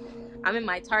 I'm in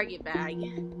my Target bag.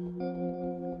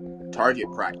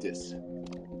 Target practice.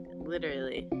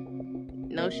 Literally.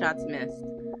 No shots missed.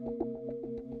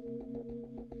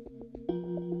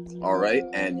 All right,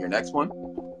 and your next one?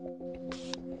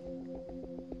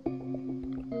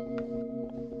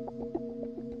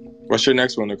 What's your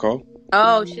next one, Nicole?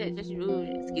 Oh shit!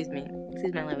 Excuse me.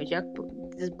 Excuse my language. Y'all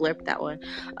just blurped that one.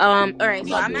 All right.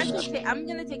 So I'm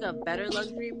gonna take a better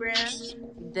luxury brand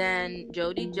than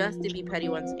Jody just to be petty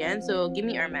once again. So give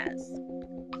me Hermes.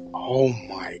 Oh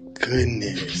my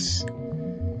goodness.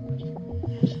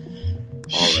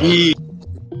 Right.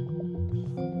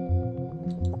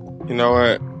 You know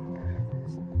what?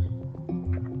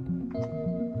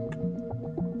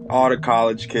 All the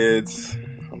college kids,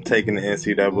 I'm taking the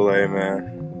NCAA,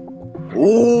 man.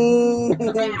 Ooh,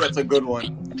 that's a good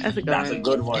one. That's a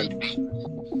good one.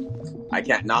 I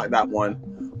can't knock that one.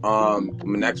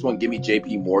 My next one, give me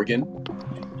JP Morgan.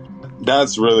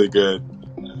 That's really good.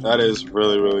 That is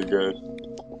really, really good.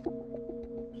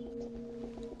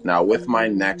 Now, with my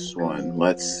next one,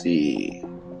 let's see.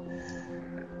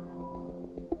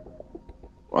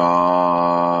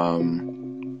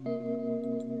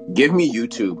 Give me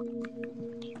YouTube.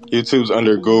 YouTube's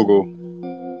under Google.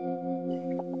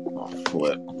 Oh,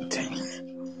 flip. Dang.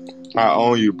 I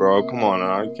own you, bro. Come on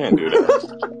now. You can't do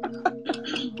that.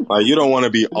 Like, you don't want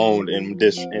to be owned in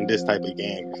this type of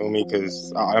game. You feel me?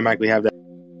 Because I automatically have that.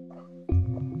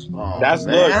 Oh, That's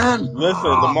man. Listen,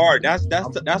 Lamar. That's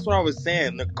what I was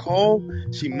saying. Nicole,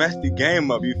 she messed the game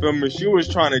up. You feel me? She was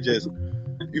trying to just,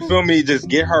 you feel me, just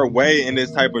get her way in this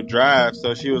type of draft.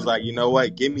 So she was like, you know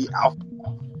what? Give me Alpha.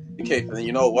 Okay, then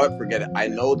you know what? Forget it. I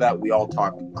know that we all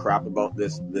talk crap about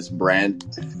this brand,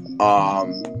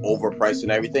 overpriced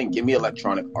and everything. Give me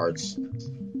Electronic Arts.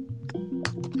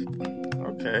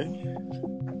 Okay.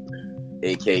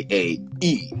 AKA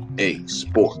EA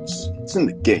Sports. It's in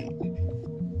the game.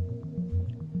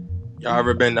 Y'all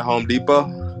ever been to Home Depot?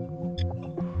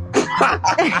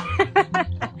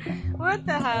 What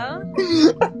the hell?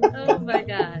 Oh my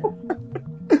god.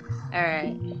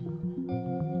 Alright.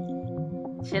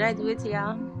 Should I do it to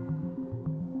y'all?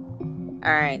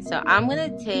 Alright, so I'm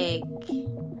gonna take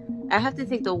I have to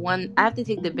take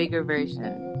the bigger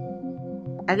version.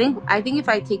 I think if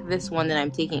I take this one, then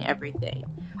I'm taking everything.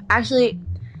 Actually,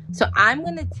 so I'm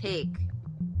gonna take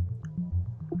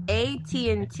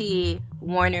AT&T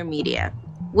Warner Media,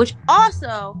 which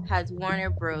also has Warner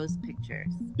Bros.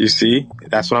 Pictures. You see?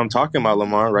 That's what I'm talking about,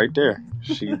 Lamar, right there.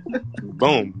 She,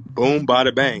 boom,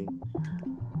 bada bang.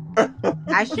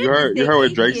 I should You heard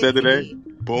what Drake said today?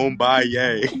 Boom, bye,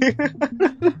 yay.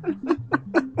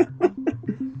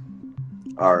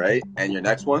 All right, and your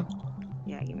next one?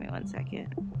 Yeah, give me 1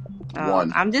 second.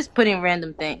 One. I'm just putting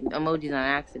random emojis on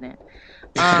accident.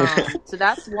 So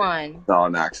that's one. Not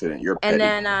an accident. You're petty. And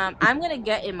then I'm gonna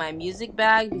get in my music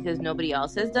bag because nobody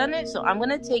else has done it. So I'm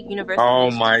gonna take Universal. Oh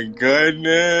my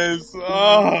goodness!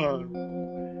 Oh,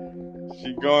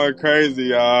 she going crazy,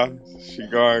 y'all. She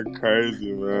going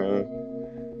crazy, man.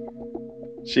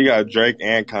 She got Drake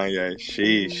and Kanye.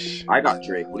 Sheesh. I got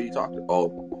Drake. What are you talking about?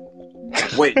 Oh.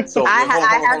 Wait, so I hold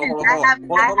have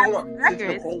on. Since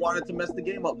Nicole wanted to mess the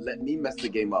game up, let me mess the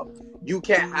game up. You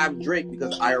can't have Drake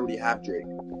because I already have Drake.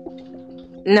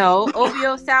 No,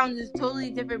 OVO Sound is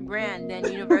totally different brand than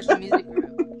Universal Music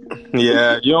Group.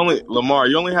 Yeah, Lamar,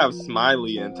 you only have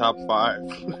Smiley in top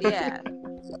 5. Yeah.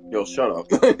 Yo, shut up.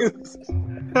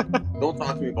 Don't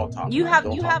talk to me about top 5. You have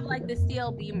like the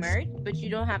CLB merch, but you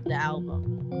don't have the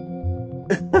album.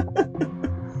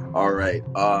 All right,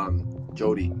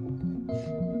 Jody.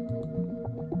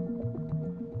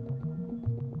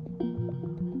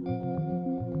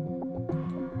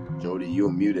 Jody, you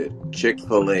muted.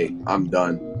 Chick-fil-A. I'm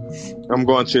done. I'm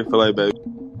going Chick-fil-A, baby.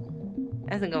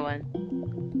 That's a good one.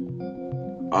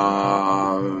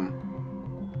 I'm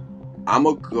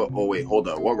a go. Oh wait, hold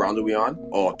on. What round are we on?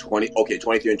 Oh, 20. Okay,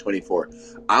 23 and 24.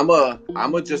 I'm gonna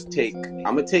take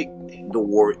the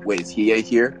war. Wait, is Hiei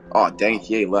here? Oh, dang,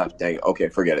 Hiei left. Dang. Okay,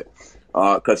 forget it.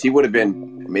 Because he would have been.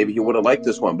 Maybe he would have liked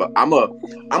this one, but I'm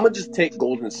gonna just take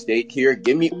Golden State here.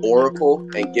 Give me Oracle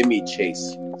and give me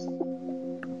Chase.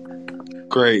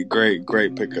 Great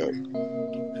pickup.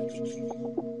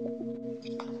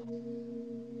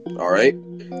 All right,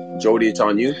 Jody, it's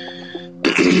on you.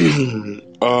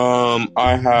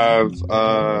 I have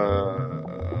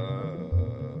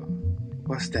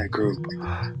what's that group?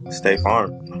 State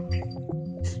Farm.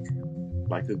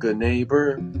 Like a good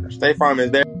neighbor. State Farm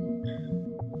is there.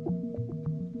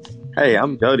 Hey,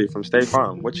 I'm Jody from State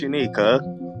Farm. What you need, cuz?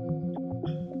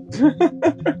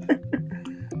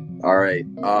 All right.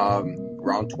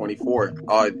 Round 24.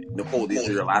 Nicole, these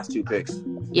are your last two picks.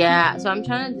 Yeah, so I'm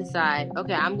trying to decide.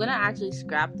 Okay, I'm gonna actually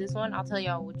scrap this one. I'll tell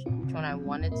y'all which one I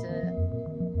wanted to.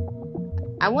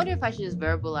 I wonder if I should just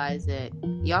verbalize it.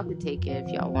 Y'all could take it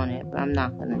if y'all want it, but I'm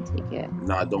not gonna take it.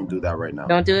 Nah, don't do that right now.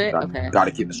 Don't do it? Okay. Got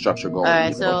to keep the structure going. All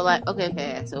right, so like,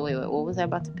 okay. So wait, what was I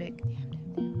about to pick?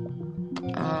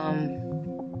 All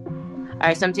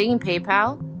right, so I'm taking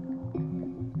PayPal.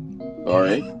 All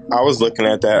right. I was looking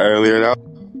at that earlier.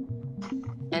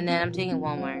 And then I'm taking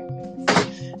Walmart.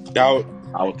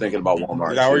 I was thinking about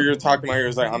Walmart. Is that what you're talking about?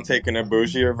 You're like, I'm taking a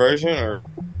bougier version, or?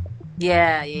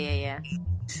 Yeah.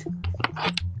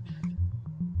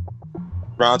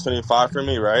 Round 25 for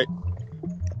me, right?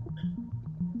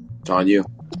 It's on you.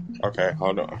 Okay,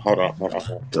 hold on.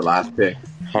 The last pick.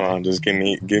 Hold on, just give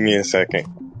me a second.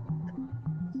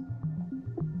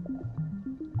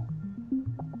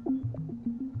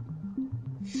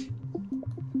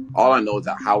 All I know is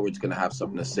that Howard's gonna have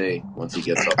something to say once he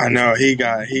gets up. I know he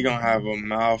gonna have a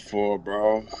mouthful,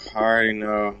 bro. I already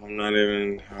know. I'm not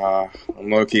even. I'm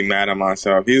low key mad at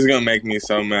myself. He's gonna make me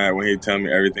so mad when he tell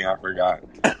me everything I forgot.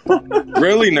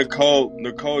 Really, Nicole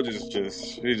just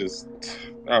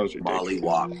that was ridiculous.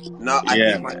 Mollywop. No, I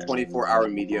think my 24-hour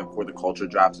medium for the culture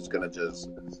drafts is gonna just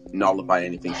nullify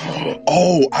anything she said.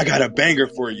 Oh, I got a banger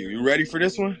for you. You ready for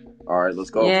this one? All right, let's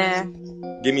go. Yeah.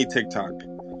 Give me TikTok.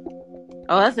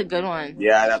 Oh, that's a good one.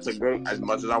 Yeah, that's a good. As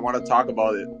much as I want to talk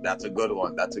about it, that's a good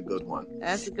one. That's a good one.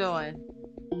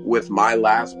 With my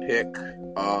last pick,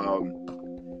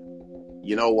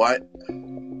 you know what?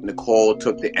 Nicole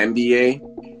took the NBA.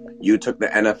 You took the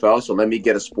NFL. So let me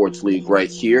get a sports league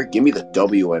right here. Give me the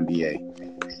WNBA.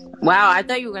 Wow, I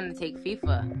thought you were gonna take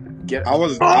FIFA. I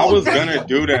was gonna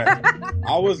do that.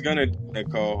 I was gonna,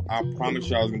 Nicole. I promise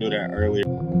you, I was gonna do that earlier.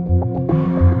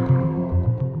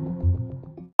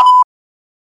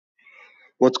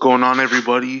 What's going on,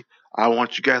 everybody? I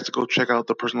want you guys to go check out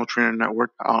the Personal Trainer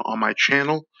Network on my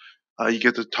channel. You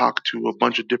get to talk to a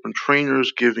bunch of different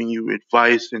trainers giving you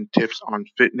advice and tips on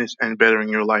fitness and bettering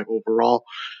your life overall.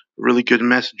 Really good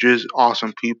messages,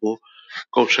 awesome people.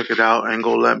 Go check it out and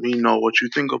go let me know what you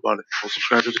think about it. Go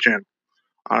subscribe to the channel.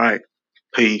 All right.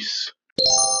 Peace.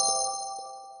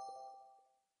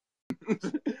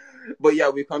 But yeah,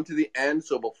 we've come to the end.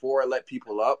 So before I let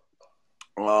people up,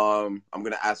 I'm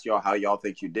gonna ask y'all how y'all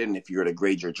think you did, and if you were to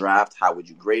grade your draft, how would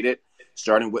you grade it?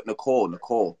 Starting with Nicole.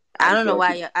 Nicole, I don't know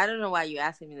why you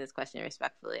asking me this question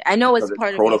respectfully. I know it's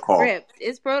part protocol. Of the script.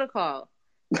 It's protocol,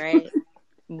 right?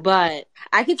 But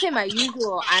I could say my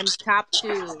usual. I'm top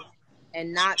 2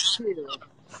 and not 2.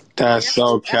 That's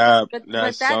so cap.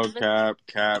 That's so cap.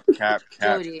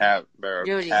 Jody, bro.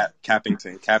 Jody.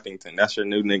 Cappington. That's your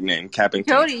new nickname, Cappington.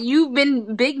 Jody, you've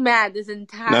been big mad this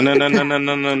entire. No.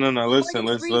 Listen.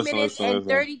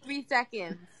 33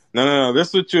 seconds. No. This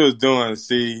is what you was doing.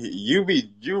 See, you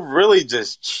really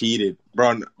just cheated,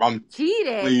 bro. I'm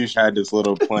cheated. You had this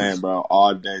little plan, bro,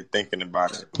 all day thinking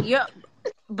about it. Yeah,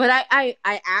 but I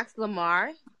asked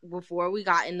Lamar before we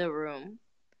got in the room.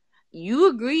 You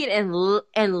agreed and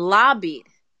lobbied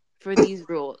for these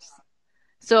rules.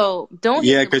 So don't.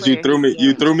 Yeah, because you threw me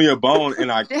a bone, and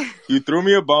you threw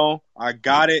me a bone. I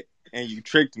got it, and you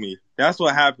tricked me. That's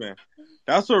what happened.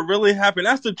 That's what really happened.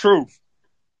 That's the truth.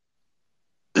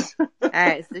 All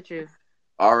right, it's the truth.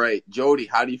 All right, Jody,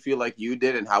 how do you feel like you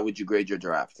did, and how would you grade your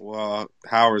draft? Well,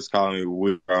 Howard's calling me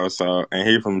weak, bro. So, and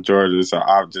he from Georgia, so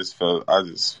I just feel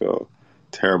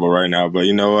terrible right now. But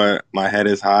you know what? My head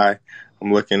is high.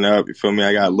 I'm looking up. You feel me?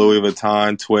 I got Louis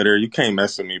Vuitton, Twitter. You can't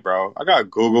mess with me, bro. I got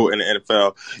Google and the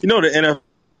NFL. You know the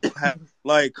NFL.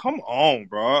 Like, come on,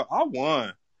 bro. I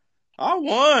won.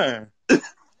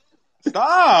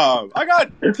 Stop. I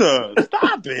got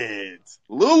stop it.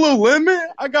 Lululemon.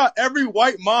 I got every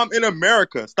white mom in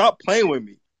America. Stop playing with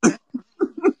me.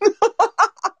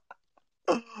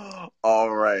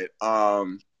 All right.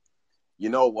 You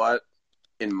know what?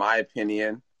 In my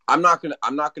opinion, I'm not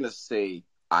gonna say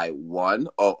I won.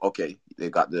 Oh, okay. They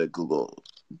got the Google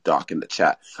Doc in the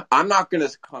chat. I'm not gonna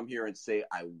come here and say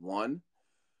I won,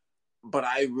 but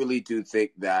I really do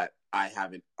think that I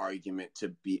have an argument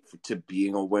to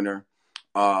being a winner.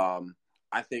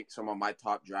 I think some of my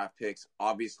top draft picks,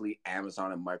 obviously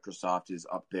Amazon and Microsoft is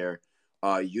up there.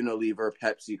 Unilever,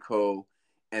 PepsiCo,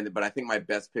 but I think my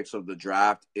best picks of the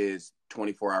draft is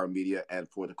 24 Hour Media and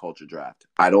For the Culture Draft.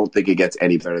 I don't think it gets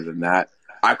any better than that.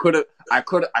 I could have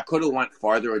went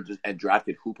farther and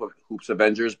drafted Hoops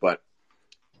Avengers, but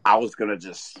I was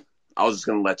just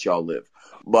gonna let y'all live.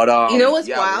 But you know what's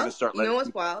yeah, wild? You know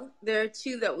what's wild? There are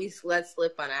two that we let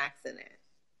slip on accident.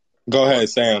 Go ahead,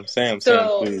 Sam. Sam,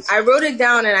 please. I wrote it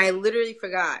down and I literally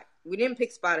forgot. We didn't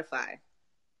pick Spotify.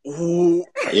 Ooh.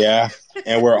 Yeah,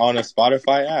 and we're on a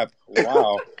Spotify app.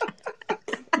 Wow.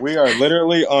 We are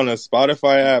literally on a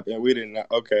Spotify app, and we didn't.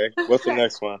 Okay, what's the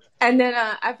next one? And then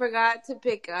I forgot to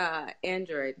pick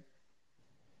Android.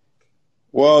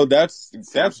 Well, that's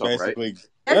Samsung, basically right?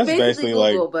 That's basically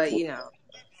Google, like, but you know.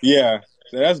 Yeah,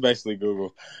 that's basically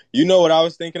Google. You know what I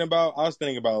was thinking about? I was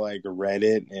thinking about like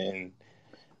Reddit and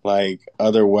like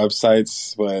other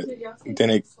websites, but then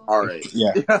it. All right.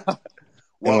 Yeah.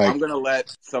 Well, I'm gonna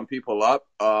let some people up,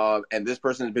 and this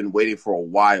person has been waiting for a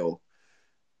while.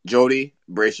 Jody,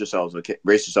 brace yourselves. Okay,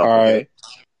 brace yourself. All okay. Right.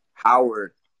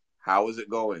 Howard, how is it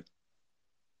going?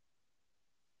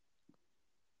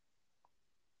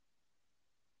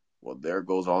 Well, there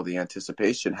goes all the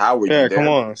anticipation. Howard, yeah, you there? Come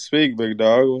on, speak, big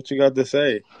dog. What you got to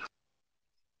say?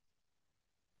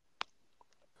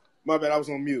 My bad, I was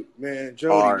on mute, man.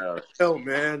 Jody, what the hell,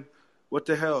 man? What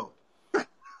the hell?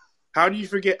 How do you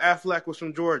forget Aflac was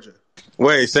from Georgia?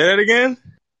 Wait, say that again?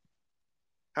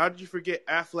 How did you forget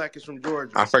Aflac is from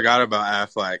Georgia? I forgot about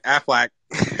Aflac.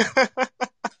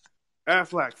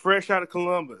 Aflac, fresh out of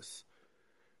Columbus.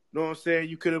 Know what I'm saying?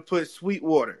 You could have put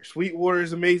Sweetwater. Sweetwater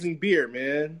is amazing beer,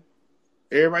 man.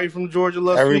 Everybody from Georgia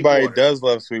loves Everybody Sweetwater. does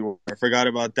love Sweetwater. I forgot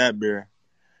about that beer.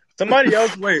 Somebody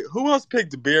else, wait, who else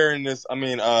picked beer in this?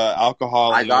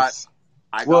 Alcohol in this?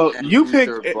 I got you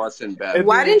picked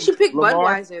Why didn't you pick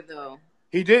Budweiser, though?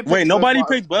 He did pick Wait, nobody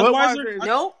picked Budweiser?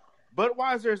 Nope.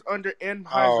 Budweiser is under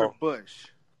Anheuser-Busch.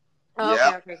 Oh,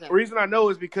 yeah. Okay. The reason I know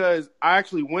is because I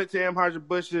actually went to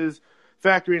Anheuser-Busch's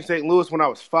factory in St. Louis when I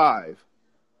was 5.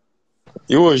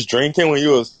 You was drinking when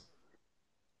you was...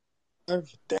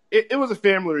 It was a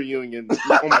family reunion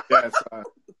on my dad's side.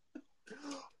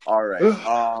 All right.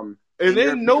 And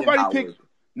then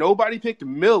nobody picked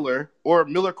Miller or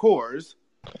Miller Coors.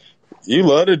 You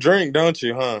love to drink, don't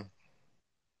you, huh?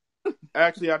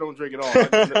 Actually, I don't drink at all.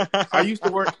 I used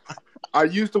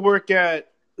to work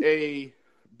at a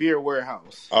beer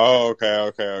warehouse. Oh,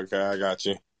 okay. I got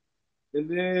you. And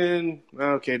then,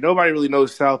 nobody really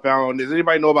knows Southbound. Does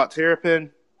anybody know about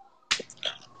Terrapin?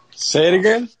 Say it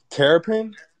again.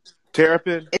 Terrapin.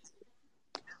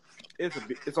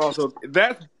 It's also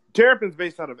that Terrapin's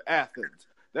based out of Athens.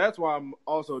 That's why I'm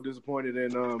also disappointed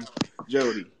in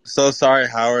Jody. So sorry,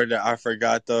 Howard, that I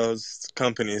forgot those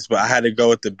companies, but I had to go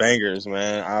with the bangers,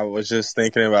 man. I was just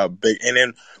thinking about big, and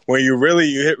then when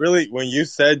when you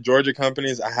said Georgia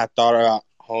companies, I had thought about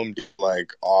Home Depot,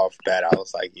 like off bat. I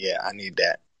was like, yeah, I need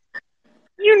that.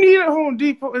 You need a Home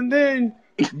Depot, and then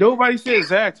nobody said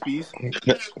Zaxby's.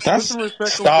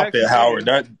 Stop it, Howard.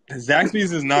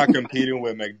 Zaxby's is not competing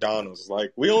with McDonald's.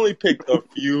 Like, we only picked a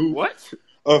few. What?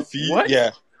 A few? What?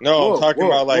 Yeah. No, I'm talking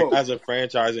about as a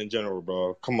franchise in general,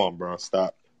 bro. Come on, bro.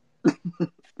 Stop.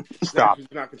 Stop.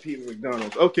 Zaxby's not competing with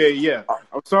McDonald's. Okay, yeah.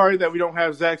 I'm sorry that we don't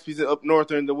have Zaxby's up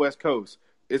north or in the West Coast.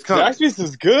 It's coming. Zaxby's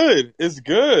is good. It's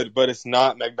good, but it's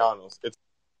not McDonald's.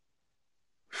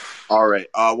 All right.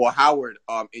 Well, Howard,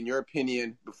 in your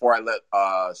opinion, before I let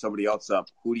somebody else up,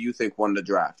 who do you think won the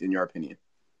draft, in your opinion?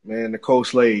 Man, Nicole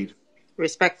Slade.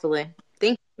 Respectfully.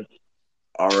 Thank you.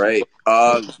 All right.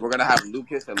 We're going to have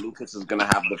Lucas, and Lucas is going to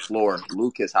have the floor.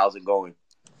 Lucas, how's it going?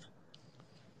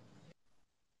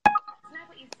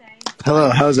 Hello,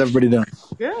 how's everybody doing?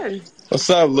 Good. What's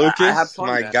up, Lucas?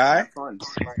 My guy.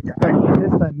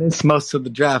 I missed most of the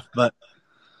draft, but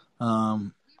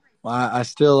I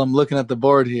still am looking at the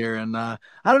board here, and I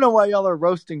don't know why y'all are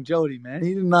roasting Jody, man.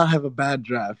 He did not have a bad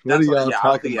draft. What are y'all talking about? I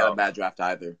don't think he had a bad draft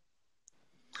either.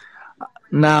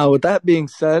 Now, with that being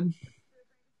said,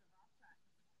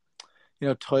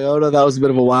 Toyota, that was a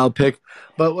bit of a wild pick.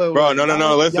 But wait, bro, no.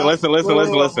 Listen.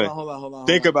 Hold on.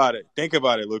 Think about it,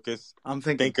 Lucas. I'm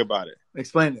thinking. Think about it.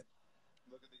 Explain it.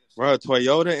 Bro,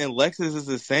 Toyota and Lexus is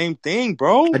the same thing,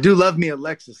 bro. I do love me a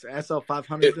Lexus.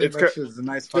 SL500 Lexus is a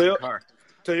nice fucking car.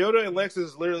 Toyota and Lexus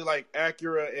is literally like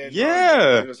Acura and Yeah.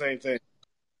 Honda. They're the same thing.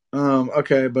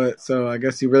 Okay, but so I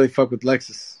guess you really fuck with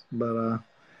Lexus. But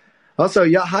also,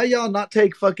 how y'all not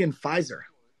take fucking Pfizer?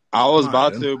 I was Come on,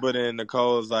 about dude. to, but then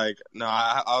Nicole was like, "No,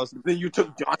 I was." Then you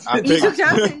took Johnson. I You think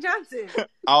took Johnson.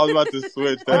 I was about to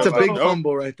switch. That's a Like, big nope.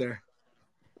 fumble right there.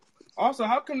 Also,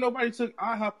 how come nobody took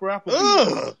IHOP or Applebee's?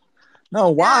 Ugh,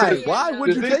 No, why? Yeah, Why no.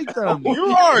 would you take them? you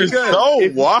are Because so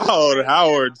if- wild,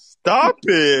 Howard. Stop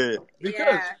it.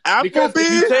 Because Yeah. because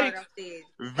if you Applebee's? take On stage.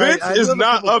 Vince I do is have a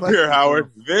not couple up here, questions,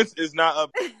 Howard. Vince is not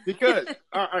up. because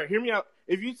all right, hear me out.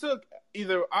 If you took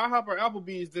either IHOP or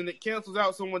Applebee's, then it cancels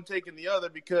out someone taking the other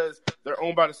because they're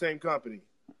owned by the same company.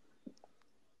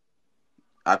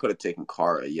 I could have taken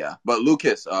Cara, yeah. But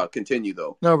Lucas, continue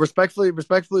though. No, respectfully,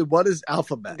 what is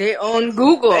Alphabet? They own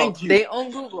Google. Thank you. They own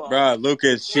Google. Bro,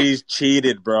 Lucas, she's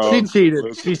cheated, bro. She cheated.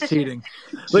 Lucas. She's cheating.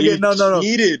 Look She at no.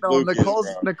 cheated, No, Lucas,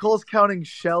 Nicole's counting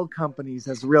shell companies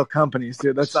as real companies,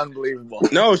 dude. That's unbelievable.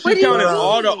 No, What she do you counted mean?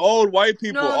 all the old white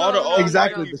people. No, all the no, old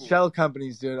Exactly, white the people. shell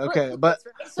companies, dude. Okay, Look, but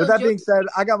so with that Joe- being said,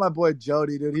 I got my boy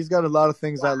Jody, dude. He's got a lot of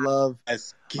things I love.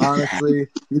 Yes. Honestly,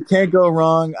 you can't go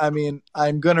wrong. I mean,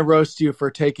 I'm gonna roast you for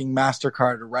taking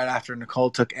MasterCard right after Nicole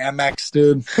took Amex,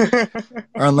 dude.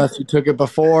 Or unless you took it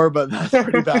before, but that's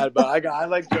pretty bad. But I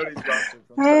like Jody's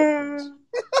roster.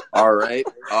 All right.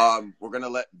 We're gonna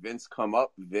let Vince come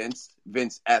up. Vince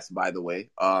S, by the way.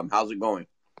 How's it going?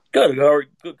 Good, Howard.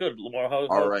 Good, Lamar.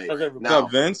 All right. How's everybody? What's up,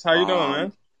 Vince? How you doing,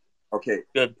 man? Okay.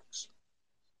 Good.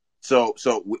 So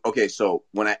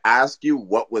when I ask you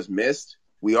what was missed,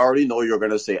 we already know you're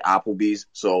gonna say Applebee's,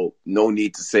 so no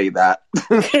need to say that.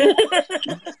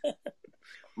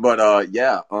 But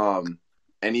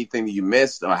anything that you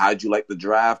missed? How'd you like the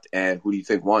draft, and who do you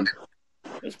think won?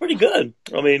 It's pretty good.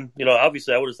 I mean,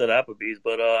 obviously I would have said Applebee's,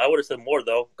 but I would have said more,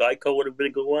 though. Geico would have been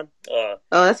a good one. Oh,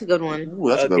 that's a good one. Ooh,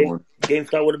 that's a good one.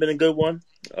 GameStop would have been a good one.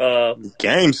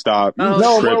 GameStop. You Oh,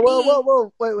 No, tripping.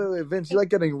 whoa, wait, Vince, you like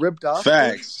getting ripped off?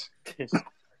 Facts.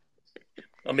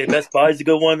 I mean, Best Buy's a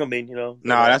good one. I mean,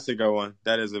 Nah, that's a good one.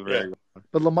 That is a very good one.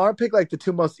 But Lamar picked like the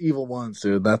two most evil ones,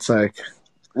 dude. That's like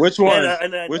Which one?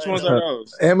 And Which I ones know. are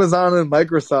those? Amazon and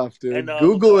Microsoft, dude. And,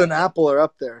 Google and Apple are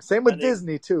up there. Same with I think-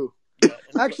 Disney too. Yeah,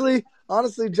 and- Actually,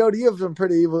 honestly, Jody, you have some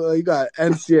pretty evil. You got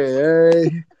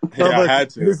NCAA. Yeah, I had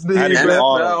to. Disney, I had to get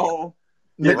all of them. NFL.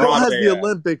 Nicole LeBron has the James.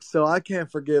 Olympics, so I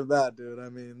can't forgive that, dude. I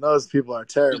mean, those people are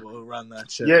terrible who run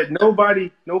that shit. Yeah,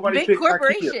 nobody Big picked IKEA.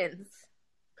 corporations.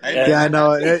 Yeah, I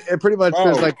know. It pretty much Bro.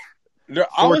 there's like No,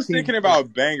 I was 14. thinking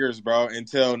about bangers, bro,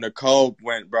 until Nicole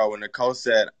went, bro. When Nicole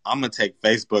said, "I'm gonna take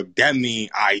Facebook," that mean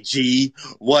IG,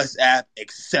 WhatsApp,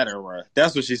 etc.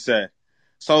 That's what she said.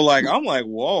 So, like, I'm like,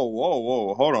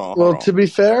 whoa, hold on. Well, to be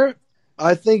fair,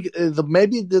 I think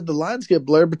maybe the lines get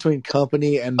blurred between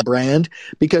company and brand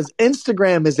because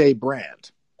Instagram is a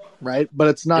brand, right? But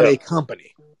it's not a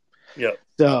company. Yeah.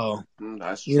 So,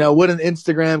 That's wouldn't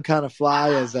Instagram kind of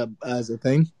fly as a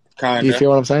thing? kind You of. feel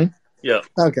what I'm saying? Yeah.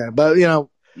 Okay, but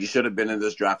you should have been in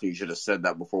this draft, and you should have said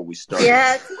that before we started.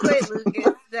 Yeah, it's too late,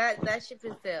 Lucas. That ship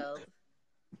has sailed.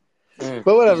 but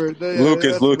whatever.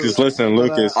 Lucas, listen,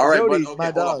 Lucas. All right, Jody's but my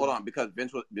okay, dog. hold on, because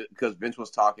Vince was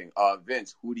talking.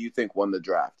 Vince, who do you think won the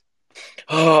draft?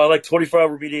 Oh, I like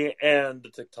 24-hour media and the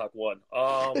TikTok one.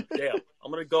 Damn.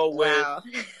 I'm going to go with... Wow.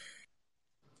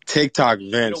 TikTok,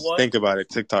 Vince. You know what? Think about it.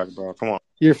 TikTok, bro. Come on.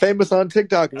 You're famous on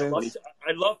TikTok, I Vince.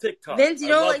 love TikTok. Vince, you I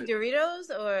don't love like it.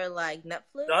 Doritos or like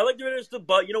Netflix? I like Doritos too,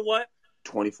 but you know what?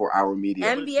 24-hour media.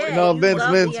 NBA. No, you Vince,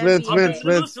 love Vince, the Vince, NBA.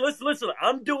 Vince. Listen.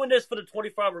 I'm doing this for the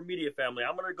 24-hour media family.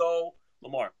 I'm going to go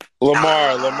Lamar.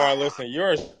 Lamar, listen.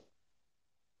 You're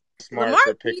smart Lamar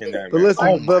for picking cheated. that, But man. listen,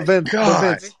 Oh but my Vince,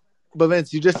 God. but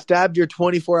Vince, you just stabbed your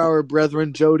 24-hour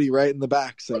brethren Jody right in the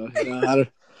back. So I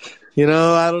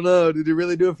don't know. Did you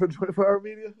really do it for 24-hour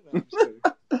media? No, I'm just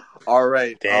kidding. All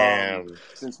right. Damn.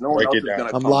 Since no one Break else it is down. gonna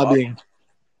I'm come lobbying. up.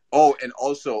 Oh, and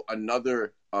also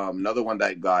another one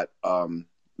that got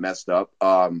messed up.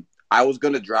 I was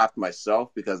gonna draft myself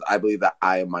because I believe that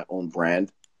I am my own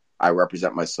brand. I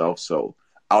represent myself, so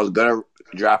I was gonna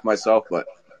draft myself, but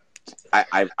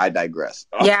I digress.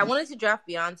 Yeah, I wanted to draft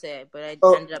Beyonce, but I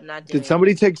ended up not doing Did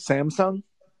somebody take Samsung?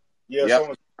 Yeah, Yep,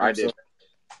 someone, I did.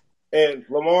 And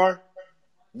Lamar,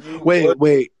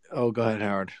 Wait. Oh, go ahead,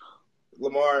 Howard.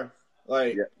 Lamar,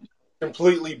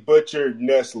 completely butchered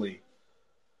Nestle.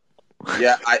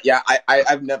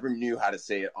 I've never knew how to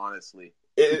say it honestly.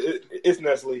 It's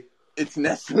Nestle. It's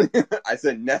Nestle. I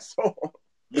said Nestle.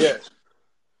 Yes.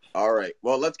 All right.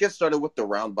 Well, let's get started with the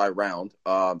round by round.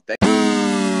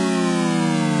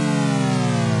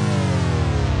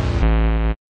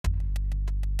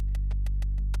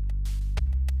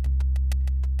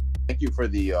 Thank thank you for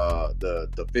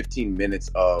the 15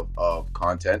 minutes of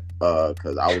content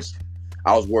because I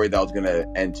was worried that was gonna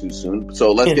end too soon.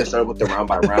 So let's get started with the round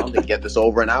by round and get this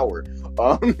over an hour.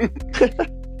 All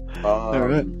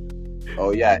right.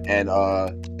 Oh yeah, and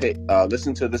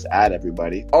listen to this ad,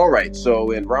 everybody. All right,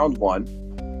 so in round one,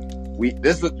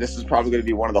 this is probably going to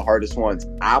be one of the hardest ones.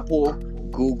 Apple,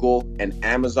 Google, and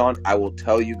Amazon. I will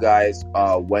tell you guys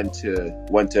when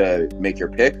to make your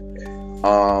pick.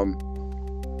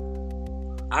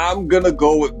 I'm gonna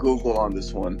go with Google on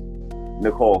this one.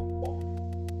 Nicole.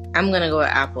 I'm gonna go with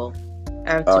Apple.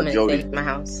 I have too many Jody. things in my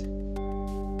house.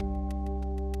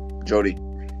 Jody.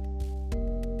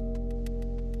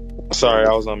 Sorry,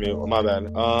 I was on mute. My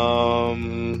bad.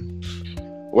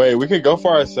 Wait, we could go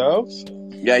for ourselves?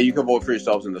 Yeah, you can vote for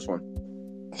yourselves in this one.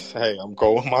 Hey, I'm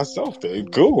going with myself, dude.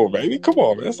 Google, baby. Come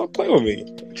on, man. Stop playing with me.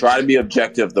 Try to be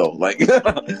objective though. Like No,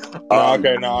 I'm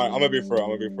gonna be for real.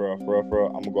 I'm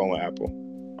going with Apple.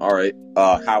 All right.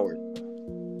 Howard.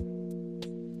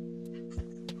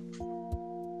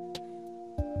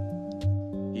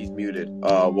 He's muted.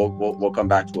 We'll come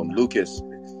back to him. Lucas.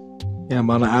 Yeah, I'm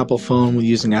on an Apple phone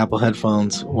using Apple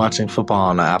headphones, watching football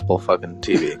on an Apple fucking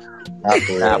TV.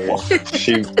 Apple.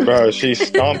 She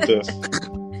stomped us.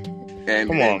 And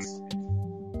Come on. Vince.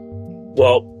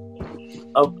 Well,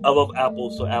 I love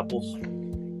apples, so apples.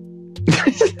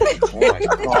 Oh my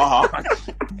god.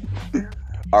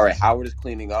 All right, Howard is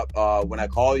cleaning up. When I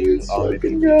call you, if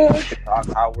you can talk,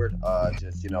 Howard,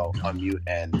 just unmute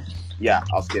and yeah,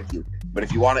 I'll skip you. But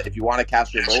if you want to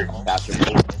cast your vote, cast your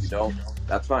vote. If you don't,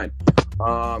 that's fine.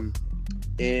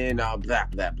 In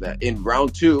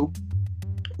round two,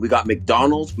 we got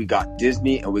McDonald's, we got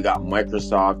Disney, and we got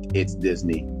Microsoft. It's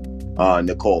Disney.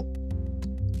 Nicole.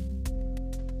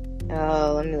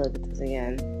 Oh, let me look at this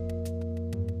again.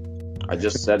 I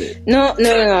just said it. No.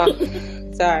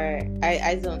 Sorry,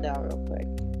 I zoned out real quick.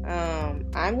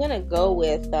 I'm gonna go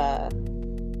with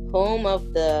home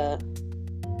of the.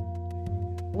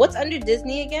 What's under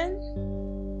Disney again?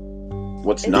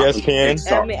 What's not ESPN?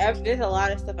 Pixar, I mean, there's a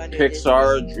lot of stuff under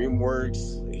Pixar, Disney.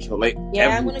 DreamWorks, like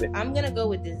Yeah, everything. I'm gonna go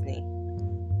with Disney.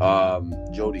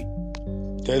 Jody,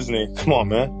 Disney. Come on,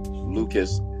 man.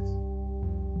 Lucas,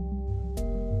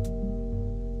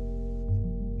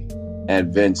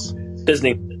 and Vince.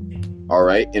 Disney. All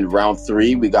right. In round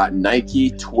three, we got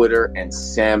Nike, Twitter, and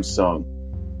Samsung.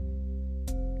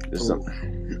 This is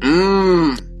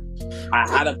I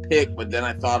had a pick, but then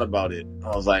I thought about it.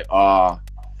 I was like,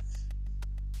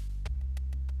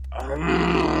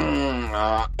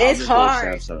 It's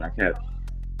hard. Samsung.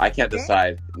 I can't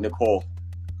decide. Nicole.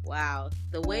 Wow,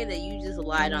 the way that you just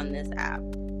lied on this app.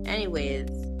 Anyways,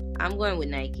 I'm going with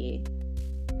Nike.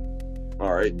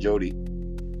 All right, Jody.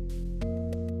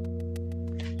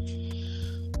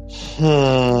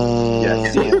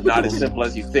 Yeah, see, it's not as simple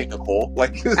as you think, Nicole.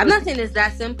 Like, I'm not saying it's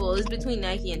that simple. It's between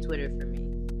Nike and Twitter for me.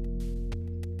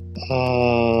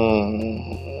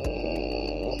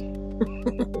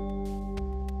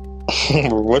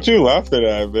 What you laughing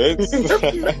at, Vince?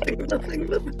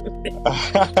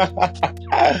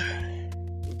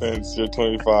 Vince, you're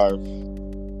 25.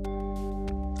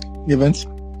 Yeah, Vince.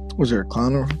 Was there a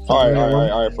clown or? All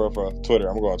right, for Twitter.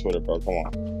 I'm going on Twitter, bro. Come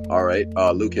on. all right,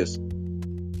 Lucas.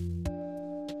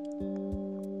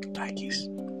 Nikes.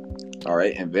 All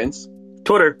right, and Vince.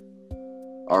 Twitter.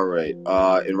 All right.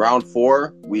 In round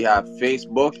four, we have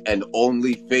Facebook and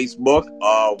only Facebook.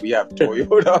 We have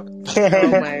Toyota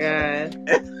Oh my god.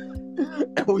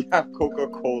 and we have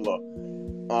Coca-Cola.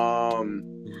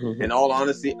 In all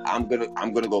honesty, I'm gonna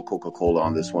go Coca-Cola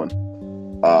on this one.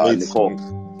 Nicole.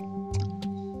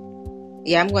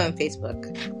 Yeah, I'm going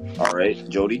Facebook. All right,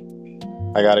 Jody.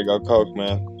 I gotta go Coke,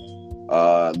 man.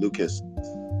 Lucas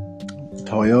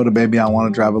Toyota, baby. I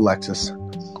want to drive a Lexus.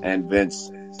 and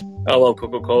Vince. I love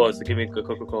Coca-Cola, so give me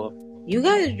Coca-Cola. You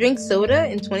guys drink soda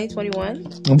in 2021?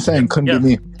 I'm saying, couldn't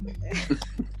be me.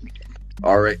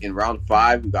 All right, in round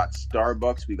five, we got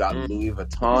Starbucks, we got Louis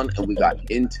Vuitton, and we got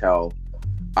Intel.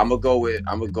 I'm gonna go with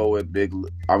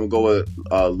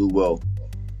Lou Will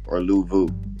or Lou Vu.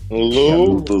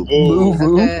 Lou Vu.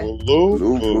 Okay.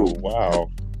 Vu. Wow.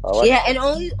 I like Yeah, and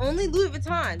only Louis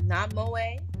Vuitton, not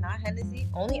Moet, not Hennessy,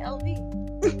 only LV.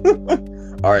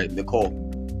 All right, Nicole.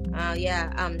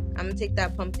 Yeah, I'm gonna take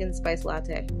that pumpkin spice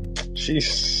latte. She's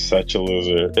such a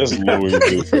loser. It's Louis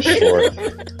V for sure.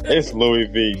 It's Louis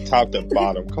V, top to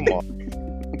bottom. Come on.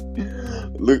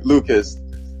 Lucas.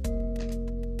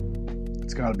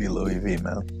 It's got to be Louis V,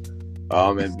 man.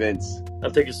 And Vince.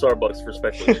 I'm taking Starbucks for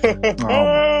special.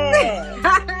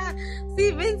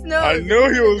 See, Vince knows. I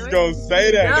knew he was gonna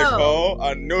say that, No. Nicole.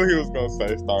 I knew he was gonna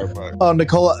say Starbucks. Oh,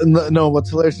 Nicole. No, what's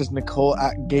hilarious is Nicole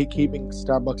at gatekeeping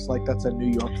Starbucks like that's a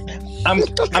New York thing. I'm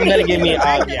gonna give me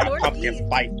I said pumpkin Northeast.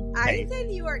 spice. I didn't say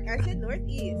New York. I said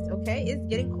Northeast. Okay, it's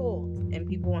getting cold, and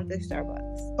people want their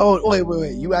Starbucks. Oh,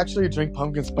 wait. You actually drink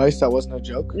pumpkin spice? That wasn't a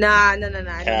joke? Nah. I don't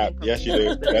Cap. drink Yes, you pumpkin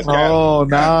do. spice. That's cap. Oh,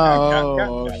 Cap, no.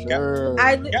 cap, cap,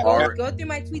 cap, cap. Sure. Go through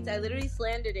my tweets. I literally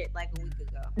slandered it like a week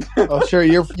ago. Oh, sure.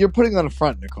 You're putting on a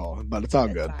front, Nicole, but it's all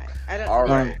That's good. fine. I don't. All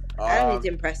right. I don't need to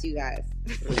impress you guys.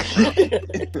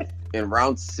 In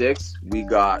round 6, we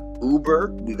got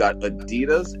Uber, we got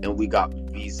Adidas, and we got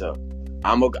Visa.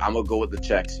 I'm gonna go with the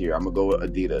checks here. I'm gonna go with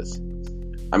Adidas.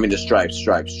 I mean the stripes.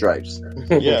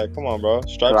 Yeah, come on, bro.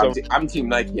 Stripes. I'm Team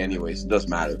Nike anyways. It doesn't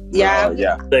matter. Yeah.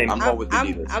 Yeah. Same. I'm going with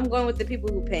Adidas. I'm going with the people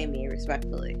who pay me,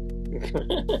 respectfully.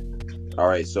 All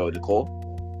right. So Nicole.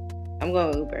 I'm going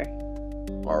with Uber.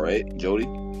 All right, Jody.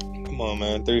 Come on,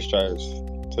 man. 3 stripes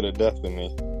to the death of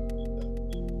me.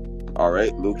 All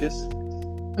right, Lucas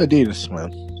Adidas,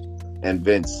 man. and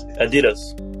Vince.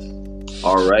 Adidas.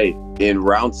 All right. In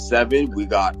round 7, we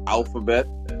got Alphabet,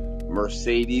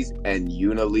 Mercedes, and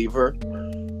Unilever.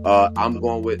 I'm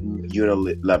going with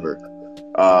Unilever.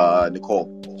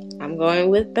 Nicole. I'm going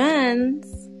with Benz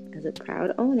as a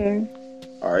proud owner.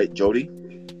 All right, Jody.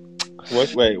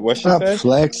 What's she Stop said?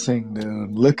 flexing,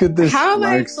 dude. Look at this How am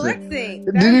I flexing. flexing?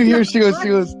 Did you hear? She goes.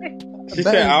 She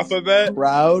said Alphabet.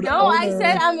 Proud. No, I owner.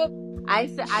 said I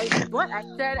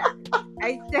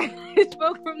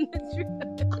spoke from the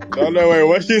truth. No, wait.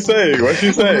 What's she saying?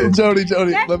 Jody.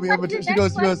 Next Let me. question, She next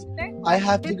goes. question, next I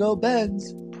have to go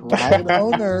Benz. Proud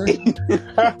owner.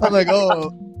 I'm like,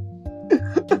 oh,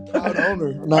 proud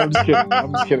owner. No, I'm just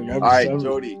kidding. All right,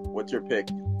 Jody. What's your pick?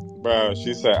 Bro,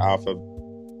 she said Alpha.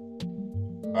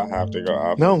 I have to go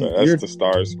Alpha. No, That's the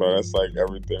stars, bro. That's like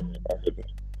everything.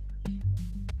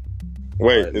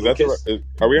 Wait, Right, is that Lucas?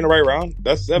 are we in the right round?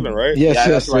 That's 7, right? Yes, Yeah,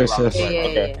 that's right, yes. Rob. Yeah,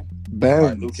 Okay. Benz. All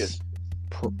right, Lucas.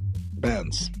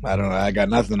 Benz. I don't know. I got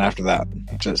nothing after that.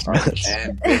 Just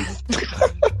And Vince.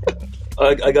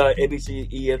 I got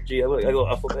ABC, EFG. I go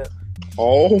Alphabet.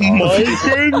 Oh my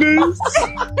goodness!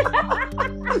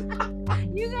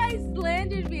 You guys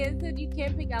slandered me and said you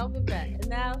can't pick Alphabet. And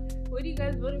now, what are you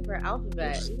guys voting for?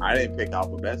 Alphabet? I didn't pick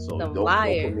Alphabet, so Some don't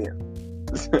liar. put me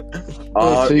in.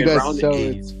 so you in guys round so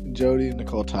 8, it's Jody and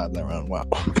Nicole tied that round. Wow.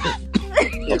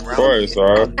 in Of round course, bro.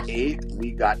 round 8,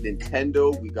 we got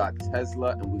Nintendo, we got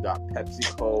Tesla, and we got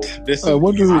PepsiCo. This I is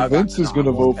wonder who I got- Vince is going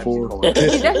to I'm vote going for. PepsiCo.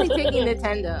 He's definitely taking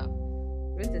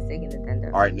Nintendo. Vince is taking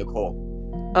Nintendo. All right, Nicole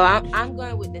Oh, I'm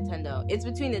going with Nintendo. It's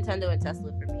between Nintendo and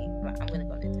Tesla for me, but I'm gonna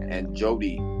go Nintendo. and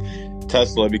Jody.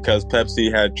 Tesla because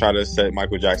Pepsi had tried to set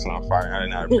Michael Jackson on fire. I did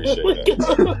not appreciate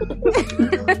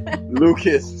that.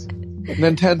 Lucas.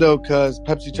 Nintendo, because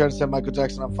Pepsi tried to set Michael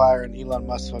Jackson on fire and Elon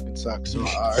Musk fucking sucks. So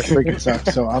freaking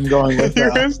sucks. So I'm going with.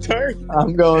 His turn.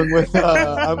 I'm going with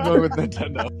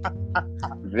Nintendo.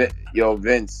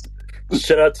 Vince.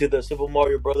 Shout out to the Super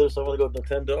Mario Brothers. I'm gonna go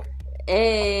Nintendo.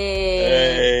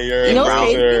 Hey, you're You a know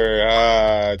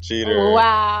loser. Cheater.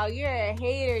 Wow, you're a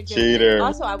hater, Jody. Cheater.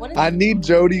 Also, I need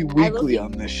Jody weekly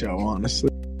love on this show, honestly.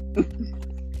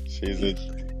 She's a...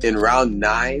 In round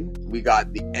 9, we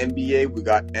got the NBA, we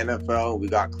got NFL, we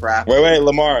got Kraft. Wait,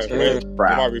 Lamar. Crap.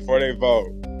 Lamar, before they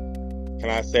vote, can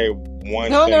I say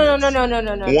one No. sentence? No. One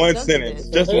Don't do sentence. this.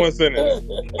 Just one sentence.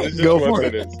 It's just Go one for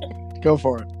it. sentence. Go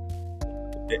for it.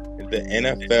 The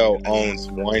NFL owns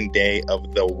one day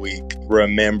of the week.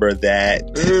 Remember that.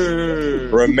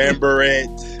 Remember it.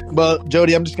 Well,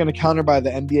 Jody, I'm just going to counter by the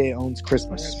NBA owns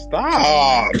Christmas.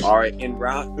 Stop. All right, in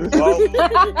round.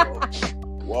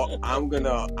 Well, I'm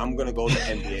gonna go the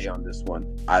NBA on this one.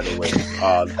 Either way,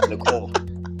 Nicole.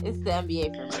 It's the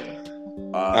NBA for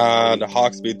me. The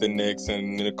Hawks beat the Knicks,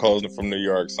 and Nicole's from New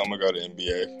York, so I'm gonna go to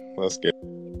NBA. Let's get.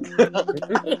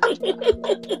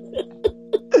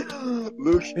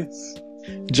 Lucas.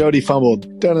 Jody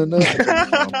fumbled. Dun-dun-dun.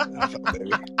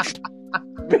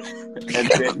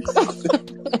 And Vince.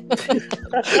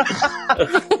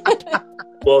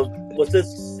 Well, what's this?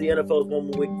 The NFL's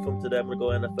 1 week from today. I'm gonna go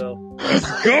NFL.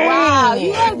 Wow,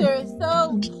 you guys are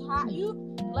so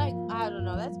I don't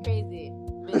know. That's crazy.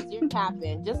 Vince, you're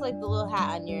capping, just like the little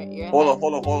hat on your head. Hold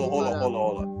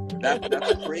on.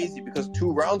 That's crazy because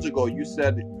 2 rounds ago you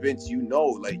said, Vince, you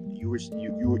know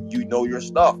know your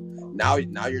stuff. Now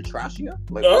you're trashing it.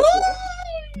 Like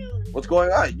what's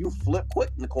going on? You flip quick,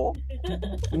 Nicole.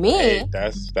 Me? Hey,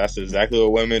 that's exactly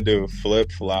what women do. Flip,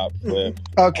 flop, flip.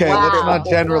 Okay, Wow. let's not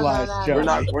generalize, No. Jody.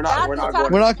 We're not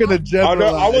going. We're not going to Oh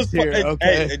generalize no, I was here,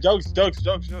 okay? hey, jokes. It was a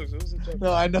joke.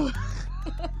 No, I know.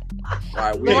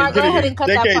 right, Lamar, go ahead and cut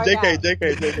that part out.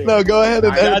 JK. No, go ahead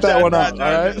and I edit got that you, one I out.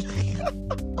 got All you. right.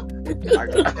 I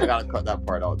gotta cut that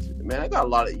part out too. Man, I got a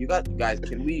lot of you guys.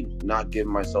 Can we not give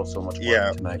myself so much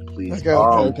work tonight, please?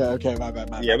 Okay. My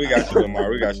bad. Yeah, we got you,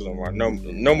 Lamar. No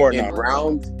more In now.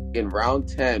 round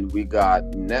 10, we got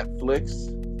Netflix,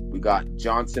 we got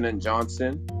Johnson and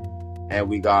Johnson, and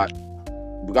we got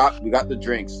the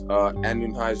drinks.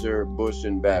 Anheuser, Busch,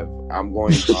 and Bev. I'm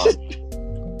going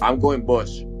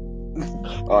Busch.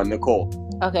 Nicole.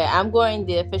 Okay, I'm going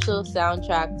the official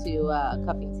soundtrack to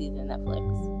Cuffing Season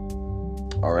Netflix.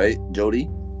 All right, Jody.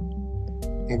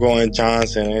 I'm going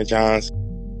Johnson.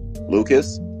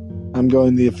 Lucas. I'm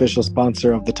going the official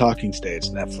sponsor of the Talking Stage,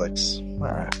 Netflix. All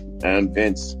right. And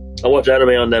Vince. I watch anime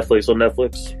on Netflix.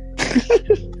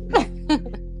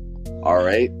 All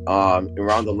right. In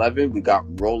round 11, we got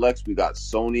Rolex, we got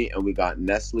Sony, and we got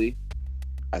Nestle.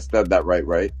 I spelled that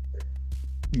right?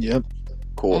 Yep.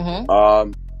 Cool. Mm-hmm.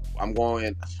 I'm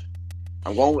going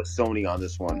with Sony on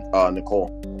this one.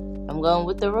 Nicole. I'm going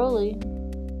with the Rolly.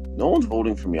 No one's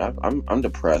voting for me. I'm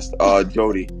depressed.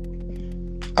 Jody.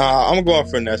 I'm going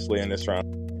for Nestle in this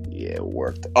round. Yeah, it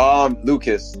worked.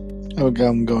 Lucas. Okay,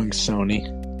 I'm going Sony.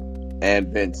 And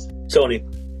Vince. Sony.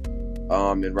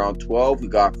 In round 12, we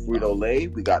got Frito-Lay,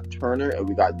 we got Turner, and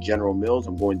we got General Mills.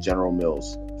 I'm going General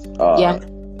Mills. Yeah.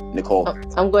 Nicole.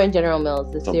 I'm going General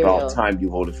Mills, the It's cereal. about time you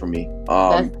voted for me.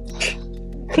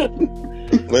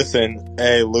 Listen,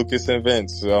 hey, Lucas and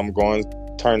Vince, I'm going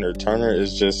Turner. Turner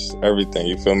is just everything.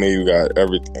 You feel me? You got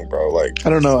everything, bro. Like I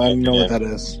don't know what that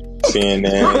is.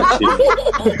 CNN.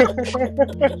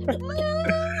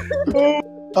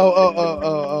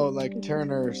 Oh, like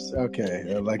Turner's.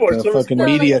 Okay, like Or the Turner's fucking Like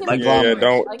media Timmy conglomerate.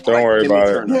 don't Like worry Timmy about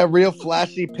it. Turner. Yeah, real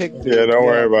flashy pick. Dude. Yeah, don't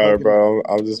worry about it, fucking- bro.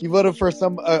 I'm just You voted for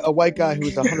a white guy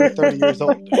who's 130 years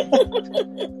old.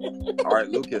 All right,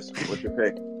 Lucas, what's your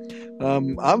pick?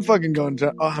 I'm fucking going.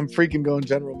 I'm freaking going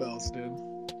General Mills, dude.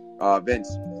 Vince.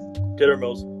 General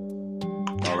Mills.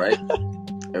 All right.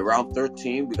 In round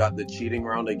 13, we got the cheating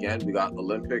round again. We got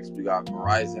Olympics, we got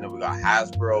Verizon, and we got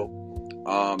Hasbro.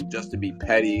 Just to be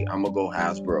petty, I'm gonna go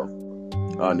Hasbro.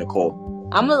 Nicole.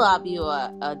 I'm gonna lob you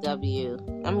a W.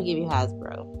 I'm gonna give you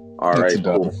Hasbro. All That's right, a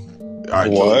dub. cool. All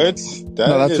right, what?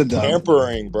 That's is a dub.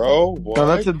 tampering, bro. What? No,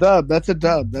 that's a dub. That's a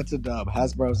dub.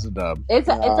 Hasbro's a dub. It's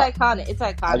iconic. It's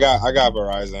iconic. I got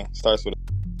Verizon. Starts with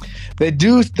They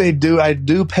do. I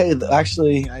do pay.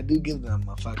 Actually, I do give them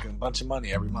a fucking bunch of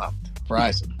money every month.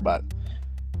 Verizon, but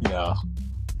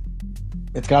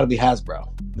it's got to be Hasbro.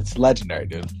 It's legendary,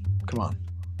 dude. Come on.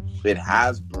 It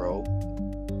Hasbro.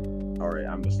 All right,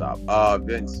 I'm gonna stop.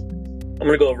 Vince. I'm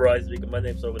gonna go with Verizon because my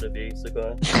name's over the V. So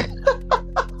go ahead.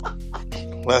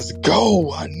 Let's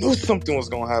go. I knew something was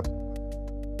gonna happen.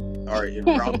 All right, in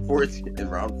round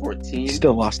 14,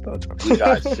 Still lost though. we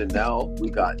got Chanel, we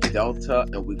got Delta,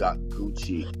 and we got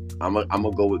Gucci. I'm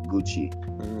gonna go with Gucci.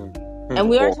 And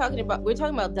we're talking about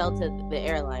Delta, the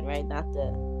airline, right? Not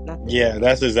the. Yeah,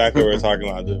 that's exactly what we're talking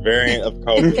about. The variant of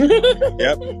COVID.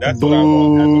 Yep, that's what I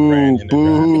want as a brand in the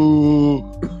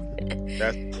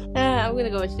draft. I'm gonna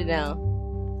go with Chanel.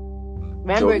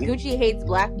 Remember, Jody? Gucci hates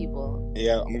black people.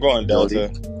 Yeah, I'm going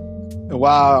Delta.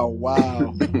 Wow.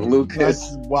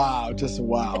 Lucas Just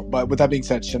wow. But with that being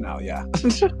said, Chanel, yeah.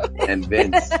 and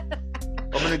Vince. I'm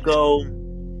gonna go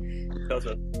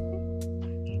Delta.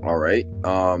 All right. In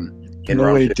No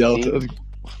round way, 15, Delta.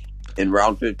 In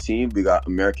round 15, we got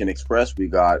American Express, we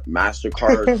got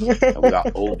MasterCard, and we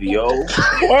got OVO.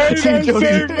 Why did I Jody,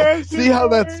 say Master? see how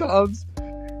that sounds?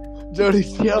 Jody,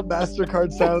 see how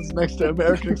MasterCard sounds next to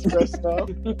American Express now?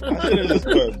 I should have just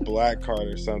put Black Card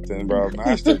or something, bro.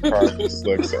 MasterCard just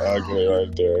looks ugly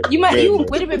right there. You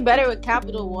would have been better with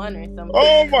Capital One or something.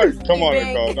 Oh my! Come on,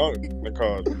 Bang.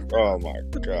 Nicole. Oh my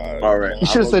god. All right. You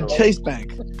should have said I'ma go- Chase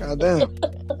Bank. God damn.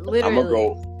 Literally.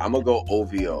 I'm gonna go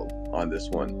OVO on this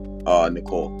one.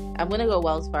 Nicole. I'm gonna go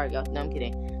Wells Fargo. No, I'm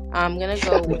kidding. I'm gonna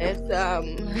go with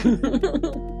I'm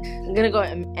gonna go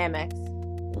Amex.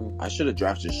 I should have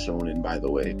drafted Shonen, by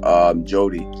the way.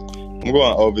 Jody. I'm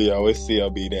going OVO. It's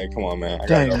CLB day. Come on, man. I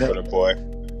gotta Dang, go for the boy.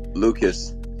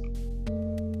 Lucas.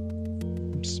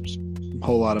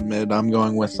 Whole lot of mid. I'm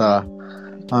going with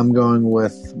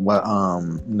what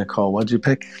Nicole, what'd you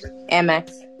pick?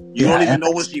 Amex. You don't Yeah, even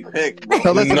know what she picked. Bro.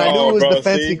 No, listen, I knew it was bro, the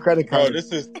fancy see? credit Bro, card.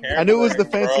 this is I knew it was the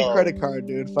tampering, fancy bro. credit card,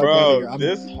 dude. Fuck Bro, outta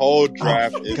here. this whole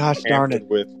draft is gosh darn tampered it.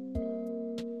 with.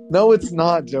 No, it's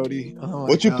not, Jody. Oh my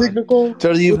What you God. pick, Nicole?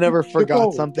 Jody, you've never Nicole,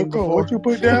 forgot something Nicole, before. what you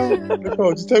put down?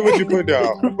 Nicole, just tell me what you put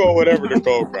down. I'm going whatever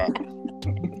Nicole got.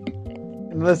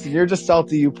 Listen, you're just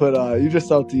salty. You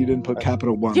didn't put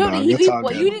Capital One. Jody, That's all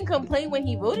good. you didn't complain when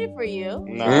he voted for you.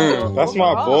 Nah, that's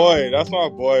my boy. That's my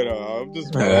boy, though. I'm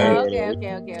just playing with him.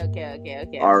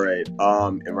 Okay. All right.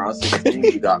 In round 16,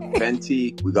 we got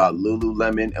Fenty, we got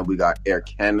Lululemon, and we got Air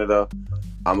Canada.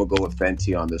 I'm gonna go with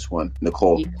Fenty on this one,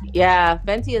 Nicole. Yeah,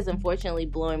 Fenty is unfortunately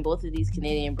blowing both of these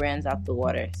Canadian brands out the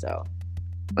water. So.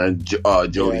 And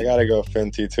Jody. Yeah, I gotta go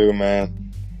Fenty too,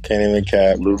 man. Can't even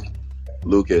cap.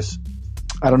 Lucas.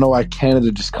 I don't know why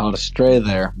Canada just caught a stray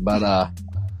there, but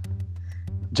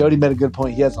Jody made a good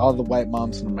point. He has all the white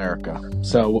moms in America,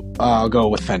 so I'll go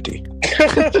with Fenty.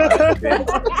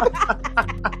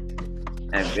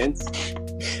 And Vince.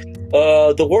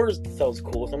 The word sounds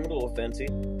cool, so I'm gonna go with Fenty.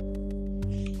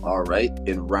 All right.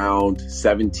 In round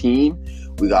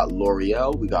 17, we got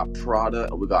L'Oreal, we got Prada,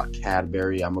 and we got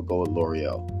Cadbury. I'm gonna go with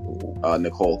L'Oreal.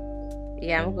 Nicole.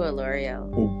 Yeah, I'm gonna go with L'Oreal.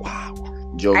 Wow.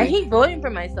 Jody. I hate voting for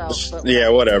myself. But Yeah,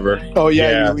 whatever. Oh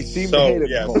yeah, we seem to hate it.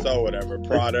 Yeah, Nicole. so whatever.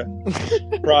 Prada,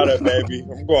 baby.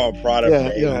 I'm going Prada.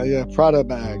 baby. Yeah. Prada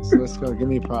bags. Let's go. Give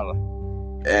me Prada.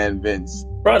 And Vince.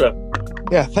 Prada.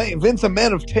 Yeah, Vince, a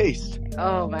man of taste.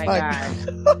 Oh my Like- god.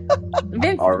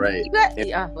 Vince, All right. you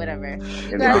got whatever. You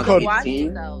In guys round watch 18,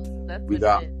 yourselves. That's we what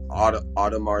got it is.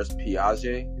 Audemars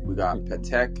Piguet, we got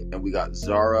Patek, and we got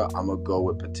Zara. I'm gonna go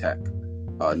with Patek.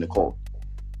 Nicole.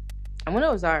 I'm gonna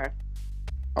go with Zara.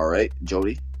 All right,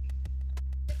 Jody.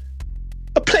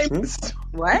 What?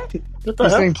 What the He's hell?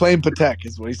 saying plain Patek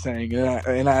is what he's saying in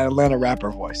an Atlanta rapper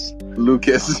voice.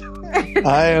 Lucas.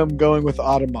 I am going with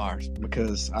Audemars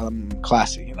because I'm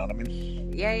classy. You know what I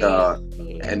mean? Yeah.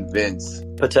 And Vince.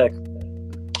 Patek.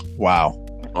 Wow.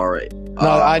 All right. No,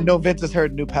 I know Vince has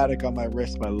heard "New Paddock on My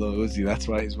Wrist" by Lil Uzi. That's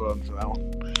why he's voting for that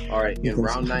one. All right. In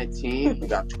round 19, we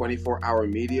got 24-hour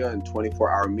media and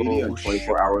 24-hour media and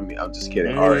 24-hour media. I'm just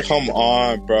kidding. All right. Come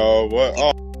on, bro. What?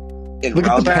 Oh, In Look at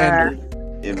round the pander.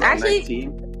 19, Actually,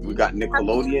 19, we got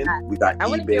Nickelodeon, we got I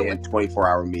wanna hear eBay, and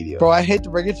 24-hour media. Bro, I hate to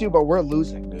break it to you, but we're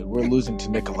losing, dude. We're losing to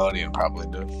Nickelodeon, probably,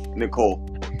 dude. Nicole.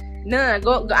 No,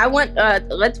 go. I want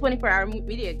let 24-hour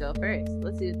media go first.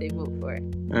 Let's see what they vote for.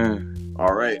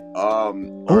 All right. All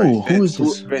Ooh, right, who is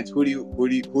this? Vince, who are you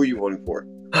voting for?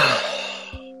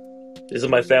 This is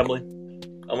my family.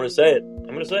 I'm gonna say it.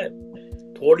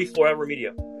 24-hour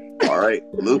media. All right,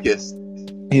 Lucas.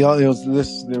 They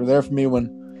were there for me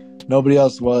when nobody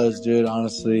else was, dude.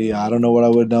 Honestly, I don't know what I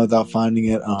would know without finding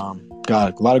it.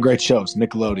 God, a lot of great shows.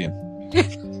 Nickelodeon.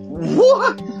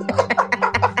 What?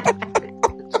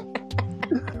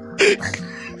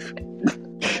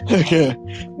 Okay,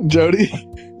 Jody.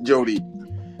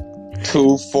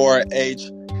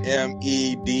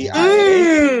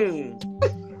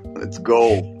 24HMEDIA. Let's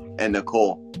go. And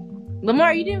Nicole.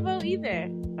 Lamar, you didn't vote either.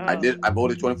 Oh. I did. I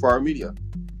voted 24-hour media.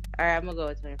 All right, I'm gonna go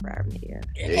with 24-hour media.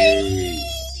 Hey.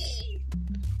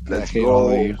 Let's I hate all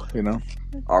go. of you, you know.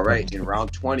 All right. In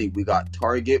round 20, we got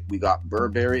Target, we got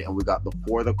Burberry, and we got the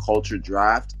For the Culture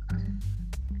draft.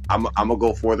 I'm gonna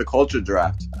go for the culture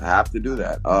draft. I have to do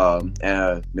that.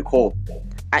 Nicole.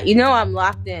 I'm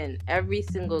locked in every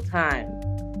single time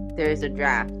there's a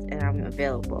draft and I'm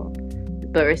available.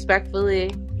 But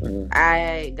respectfully,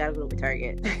 I gotta go with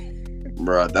Target.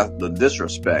 Bruh, that's the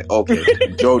disrespect. Okay,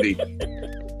 Jody.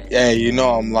 Yeah,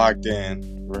 I'm locked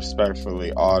in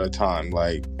respectfully all the time.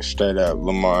 Like, straight up,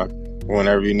 Lamar.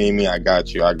 Whenever you need me, I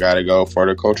got you. I gotta go for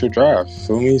the culture draft.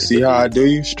 Feel me? See how I do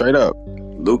you? Straight up.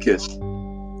 Lucas.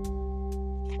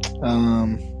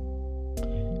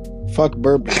 Fuck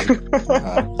Burberry.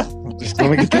 Just let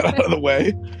me get that out of the way,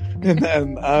 and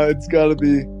then it's got to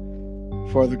be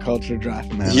For the Culture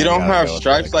draft, man. You don't I gotta have go with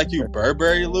stripes that. like you,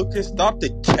 Burberry, Lucas. Stop the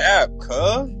cap,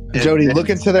 cuz. Jody, And look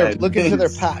into their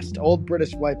Vince. past. Old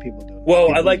British white people do.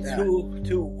 Well, I People like do that.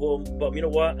 two. But you know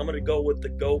what? I'm gonna go with the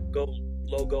Go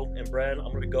logo and brand.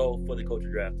 I'm gonna go for the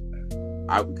culture draft.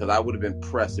 Because I would have been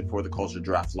pressed if For the Culture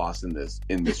draft lost in this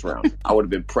round. I would have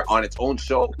been on its own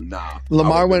show. Nah.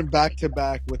 Lamar went back to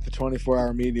back with the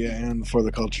 24-hour media and For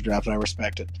the Culture draft, and I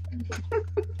respect it.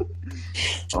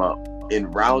 In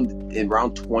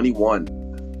round 21,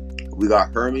 we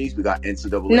got Hermes, we got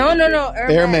NCAA. No.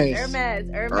 Hermes.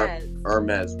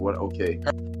 Hermes. What? Okay.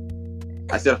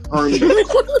 I said Hermes.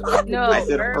 No, I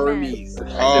said Hermes.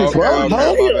 Oh, okay, What? my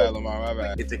Huh? bad, Lamar, my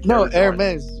bad. It's a No, character on-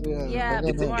 Hermes. Yeah, I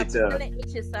don't know. it's a- the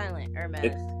H is silent.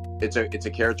 Hermes. It's a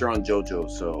character on JoJo,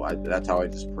 so that's how I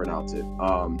just pronounce it.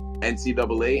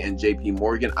 NCAA and JP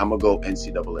Morgan. I'm gonna go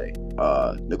NCAA.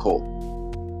 Nicole.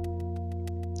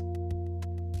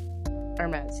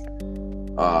 Hermes.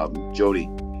 Jody.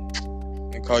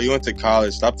 Nicole, you went to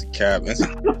college. Stop the cap.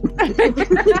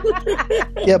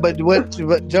 Yeah, but what?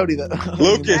 But Jody,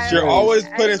 Lucas, you're always I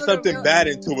putting just wanna something know- bad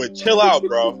into it. Chill out,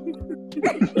 bro.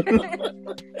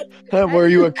 were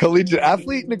you a collegiate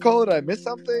athlete, Nicole? Did I miss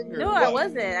something? Or No, what? I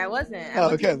wasn't. I Oh, went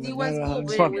to okay. D1 No, school, I'm but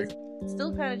just it wondering. was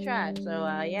still kind of trash. So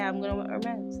yeah, I'm going with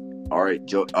Hermes. All right,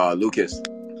 Lucas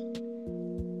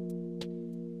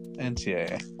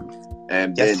NCAA.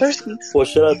 and Yes, Vince. sir. Well,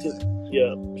 shout out to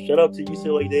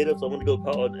UCLA native. So I'm gonna go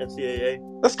call on NCAA.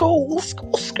 Let's go.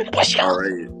 All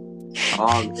right.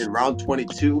 In round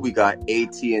 22, we got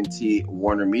AT&T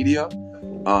Warner Media,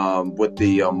 with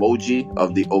the emoji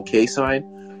of the OK sign.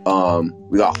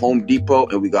 We got Home Depot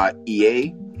and we got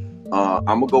EA. I'm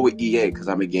gonna go with EA because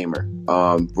I'm a gamer.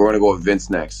 We're gonna go with Vince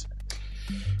next.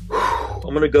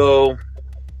 I'm gonna go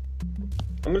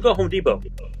Home Depot.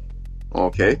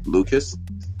 Okay, Lucas,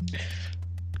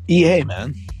 EA,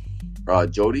 man.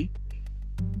 Jody,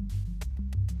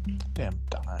 Damn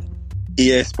dime.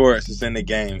 EA Sports is in the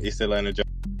game. East Atlanta.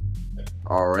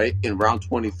 all right. In round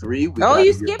 23, we Oh, got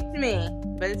you skipped me,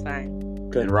 but it's fine.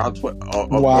 in round 20.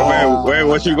 Wow. Wait,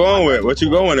 what you going with? What you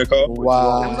going with, Nicole?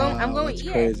 Wow. I'm going That's EA.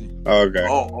 crazy. Okay.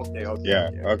 Oh, okay.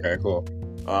 Yeah. Okay. Cool.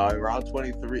 In round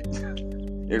 23,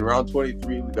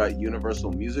 we got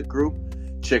Universal Music Group,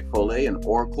 Chick-fil-A, and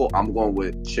Oracle. I'm going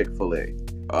with Chick-fil-A.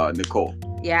 Nicole,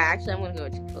 Yeah, actually, I'm going to go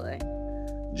with Chick-fil-A.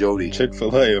 Jody,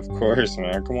 Chick-fil-A, of course,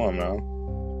 man. Come on, man.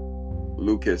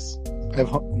 Lucas,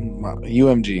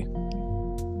 UMG.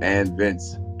 and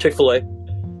Vince. Chick-fil-A.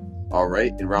 All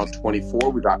right. In round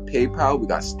 24, we got PayPal, we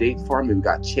got State Farm, and we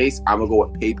got Chase. I'm gonna go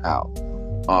with PayPal.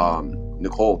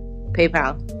 Nicole,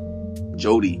 PayPal.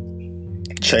 Jody.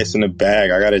 Chasing the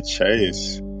bag. I got to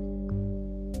chase.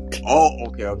 Oh,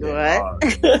 okay. What?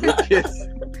 Lucas.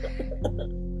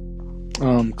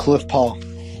 Cliff Paul.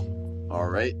 All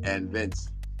right, and Vince.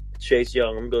 Chase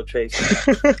Young. I'm gonna go Chase.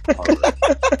 All right.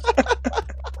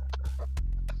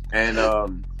 And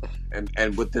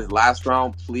with this last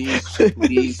round,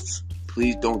 please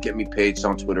don't get me paged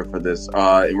on Twitter for this.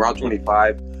 In round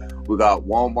 25, we got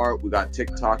Walmart, we got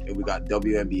TikTok, and we got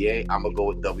WNBA. I'm gonna go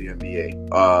with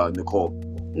WNBA. Nicole.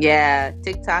 Yeah,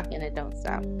 TikTok and it don't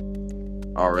stop.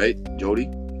 All right, Jody.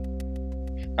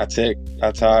 I take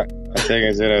it to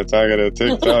the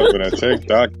TikTok, but a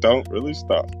TikTok don't really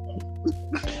stop.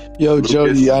 Yo, Lucas.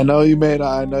 Jody, I know you made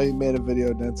a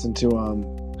video dancing to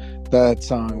that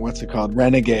song. What's it called?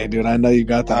 Renegade, dude. I know you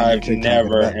got that. on your I've TikTok.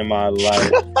 never in my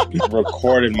life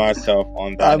recorded myself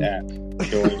on that app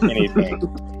doing anything,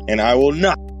 and I will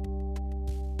not.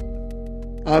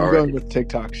 I'm All going right. with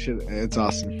TikTok. Shit, it's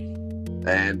awesome.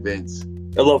 And Vince.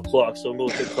 I love clocks, so I'm going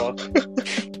with TikTok.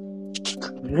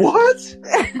 What?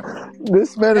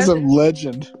 This man is a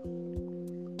legend.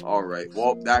 All right.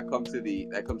 Well, that comes to the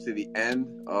end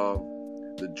of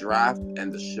the draft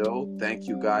and the show. Thank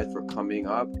you guys for coming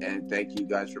up, and thank you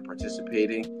guys for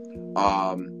participating.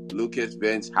 Lucas,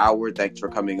 Vince, Howard, thanks for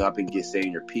coming up and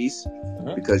saying your piece,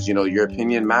 because your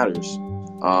opinion matters.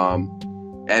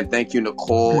 And thank you,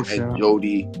 Nicole and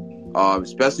Jody,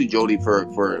 especially Jody for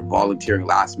volunteering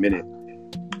last minute.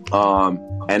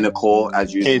 And Nicole,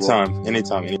 as usual.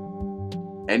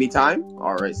 Anytime.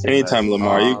 All right. Anytime,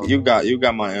 Lamar. You got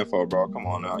my info, bro. Come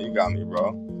on now. You got me,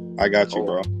 bro. I got you,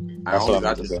 bro. I only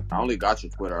got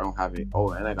your Twitter. I don't have it. Oh,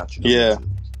 and I got your Yeah. number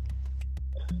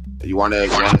too. You want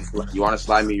to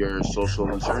slide me your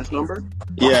social insurance number?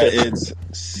 Yeah, it's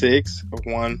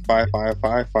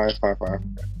 615555555.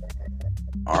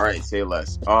 All right, say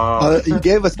less. You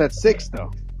gave us that 6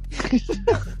 though.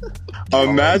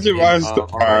 Imagine my all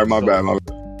right, my bad.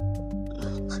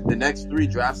 The next 3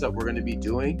 drafts that we're going to be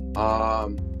doing.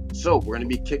 So we're going to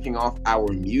be kicking off our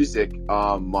music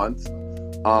month.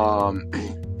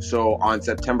 So on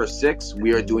September 6th,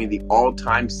 we are doing the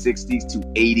all-time 60s to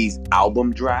 80s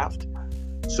album draft.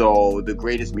 So the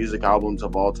greatest music albums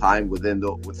of all time within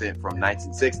from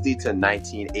 1960 to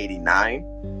 1989.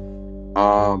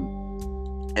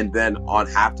 And then on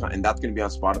halftime, and that's going to be on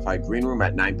Spotify Green Room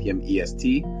at 9 p.m.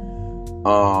 EST.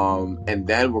 And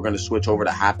then we're going to switch over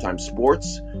to halftime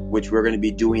sports, which we're going to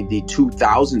be doing the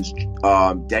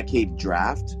 2000s decade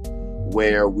draft,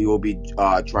 where we will be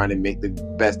trying to make the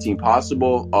best team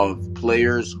possible of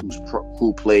players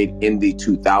who played in the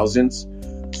 2000s.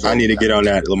 So I need to get on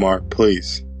that, Lamar,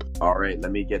 please. All right,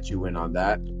 let me get you in on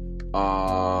that.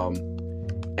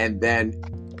 And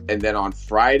then on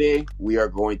Friday, we are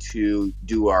going to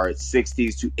do our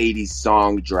 60s to 80s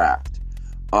song draft.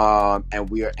 And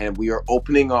we are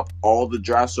opening up all the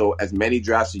drafts. So as many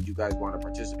drafts as you guys want to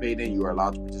participate in, you are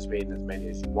allowed to participate in as many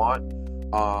as you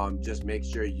want. Just make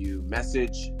sure you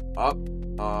message up.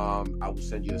 I will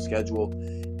send you a schedule.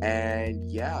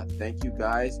 And yeah, thank you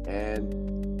guys.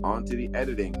 And on to the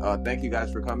editing. Thank you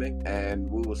guys for coming, and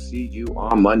we will see you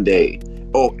on Monday.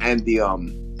 Oh, and the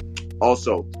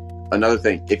also another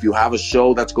thing, if you have a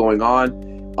show that's going on,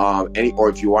 or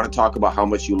if you want to talk about how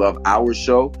much you love our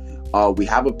show, we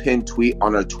have a pinned tweet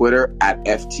on our Twitter at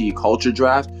FT Culture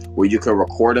Draft, where you can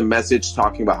record a message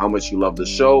talking about how much you love the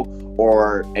show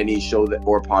or any show that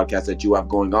or podcast that you have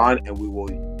going on, and we will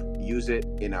use it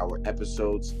in our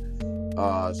episodes.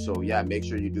 So yeah, make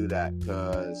sure you do that,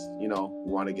 because we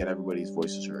want to get everybody's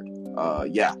voices heard.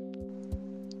 Yeah.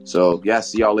 So yeah,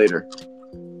 see y'all later.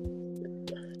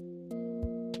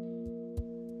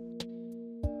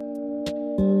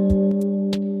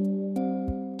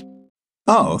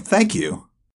 Oh, thank you.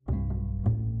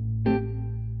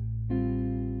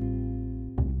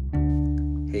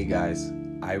 Hey guys,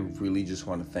 I really just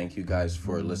want to thank you guys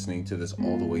for listening to this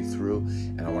all the way through,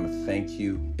 and I want to thank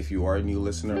you. If you are a new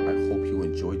listener, I hope you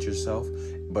enjoyed yourself,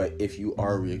 but if you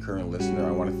are a recurring listener,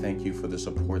 I want to thank you for the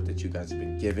support that you guys have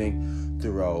been giving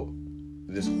throughout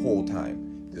this whole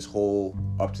time, this whole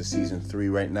up to season 3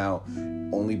 right now.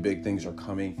 Only big things are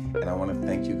coming, and I want to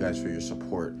thank you guys for your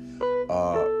support.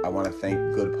 I want to thank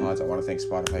Good Pods. I want to thank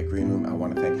Spotify Green Room. I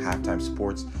want to thank Halftime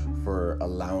Sports for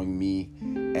allowing me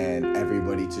and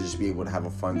everybody to just be able to have a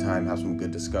fun time, have some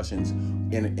good discussions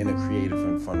in a creative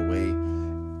and fun way.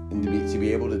 And to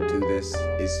be able to do this,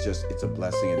 it's a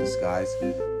blessing in disguise.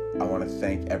 I want to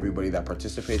thank everybody that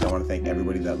participates. I want to thank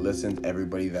everybody that listens,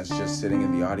 everybody that's just sitting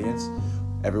in the audience,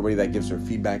 everybody that gives their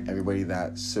feedback, everybody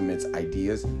that submits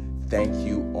ideas. Thank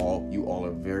you all. You all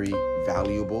are very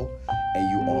valuable, and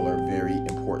you all are very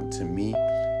important to me.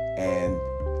 And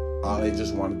all I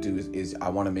just want to do is I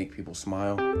want to make people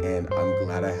smile, and I'm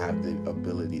glad I have the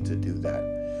ability to do that.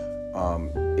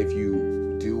 If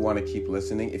you do want to keep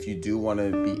listening, if you do want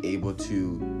to be able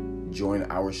to join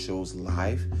our shows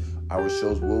live, our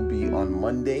shows will be on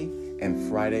Monday and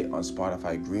Friday on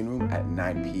Spotify Green Room at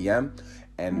 9 p.m.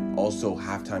 and also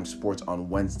Halftime Sports on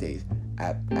Wednesdays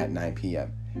at 9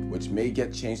 p.m., which may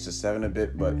get changed to 7 a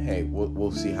bit, but hey,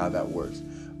 we'll see how that works.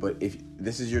 But if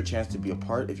this is your chance to be a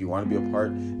part, if you want to be a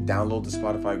part, download the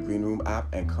Spotify Green Room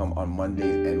app and come on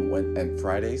Mondays and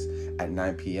Fridays at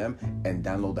 9 p.m. and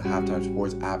download the Halftime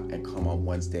Sports app and come on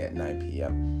Wednesday at 9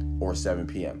 p.m. or 7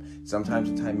 p.m. Sometimes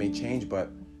the time may change,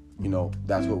 but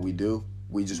that's what we do.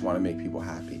 We just want to make people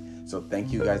happy. So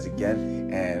thank you guys again,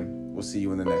 and we'll see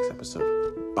you in the next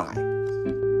episode.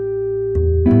 Bye.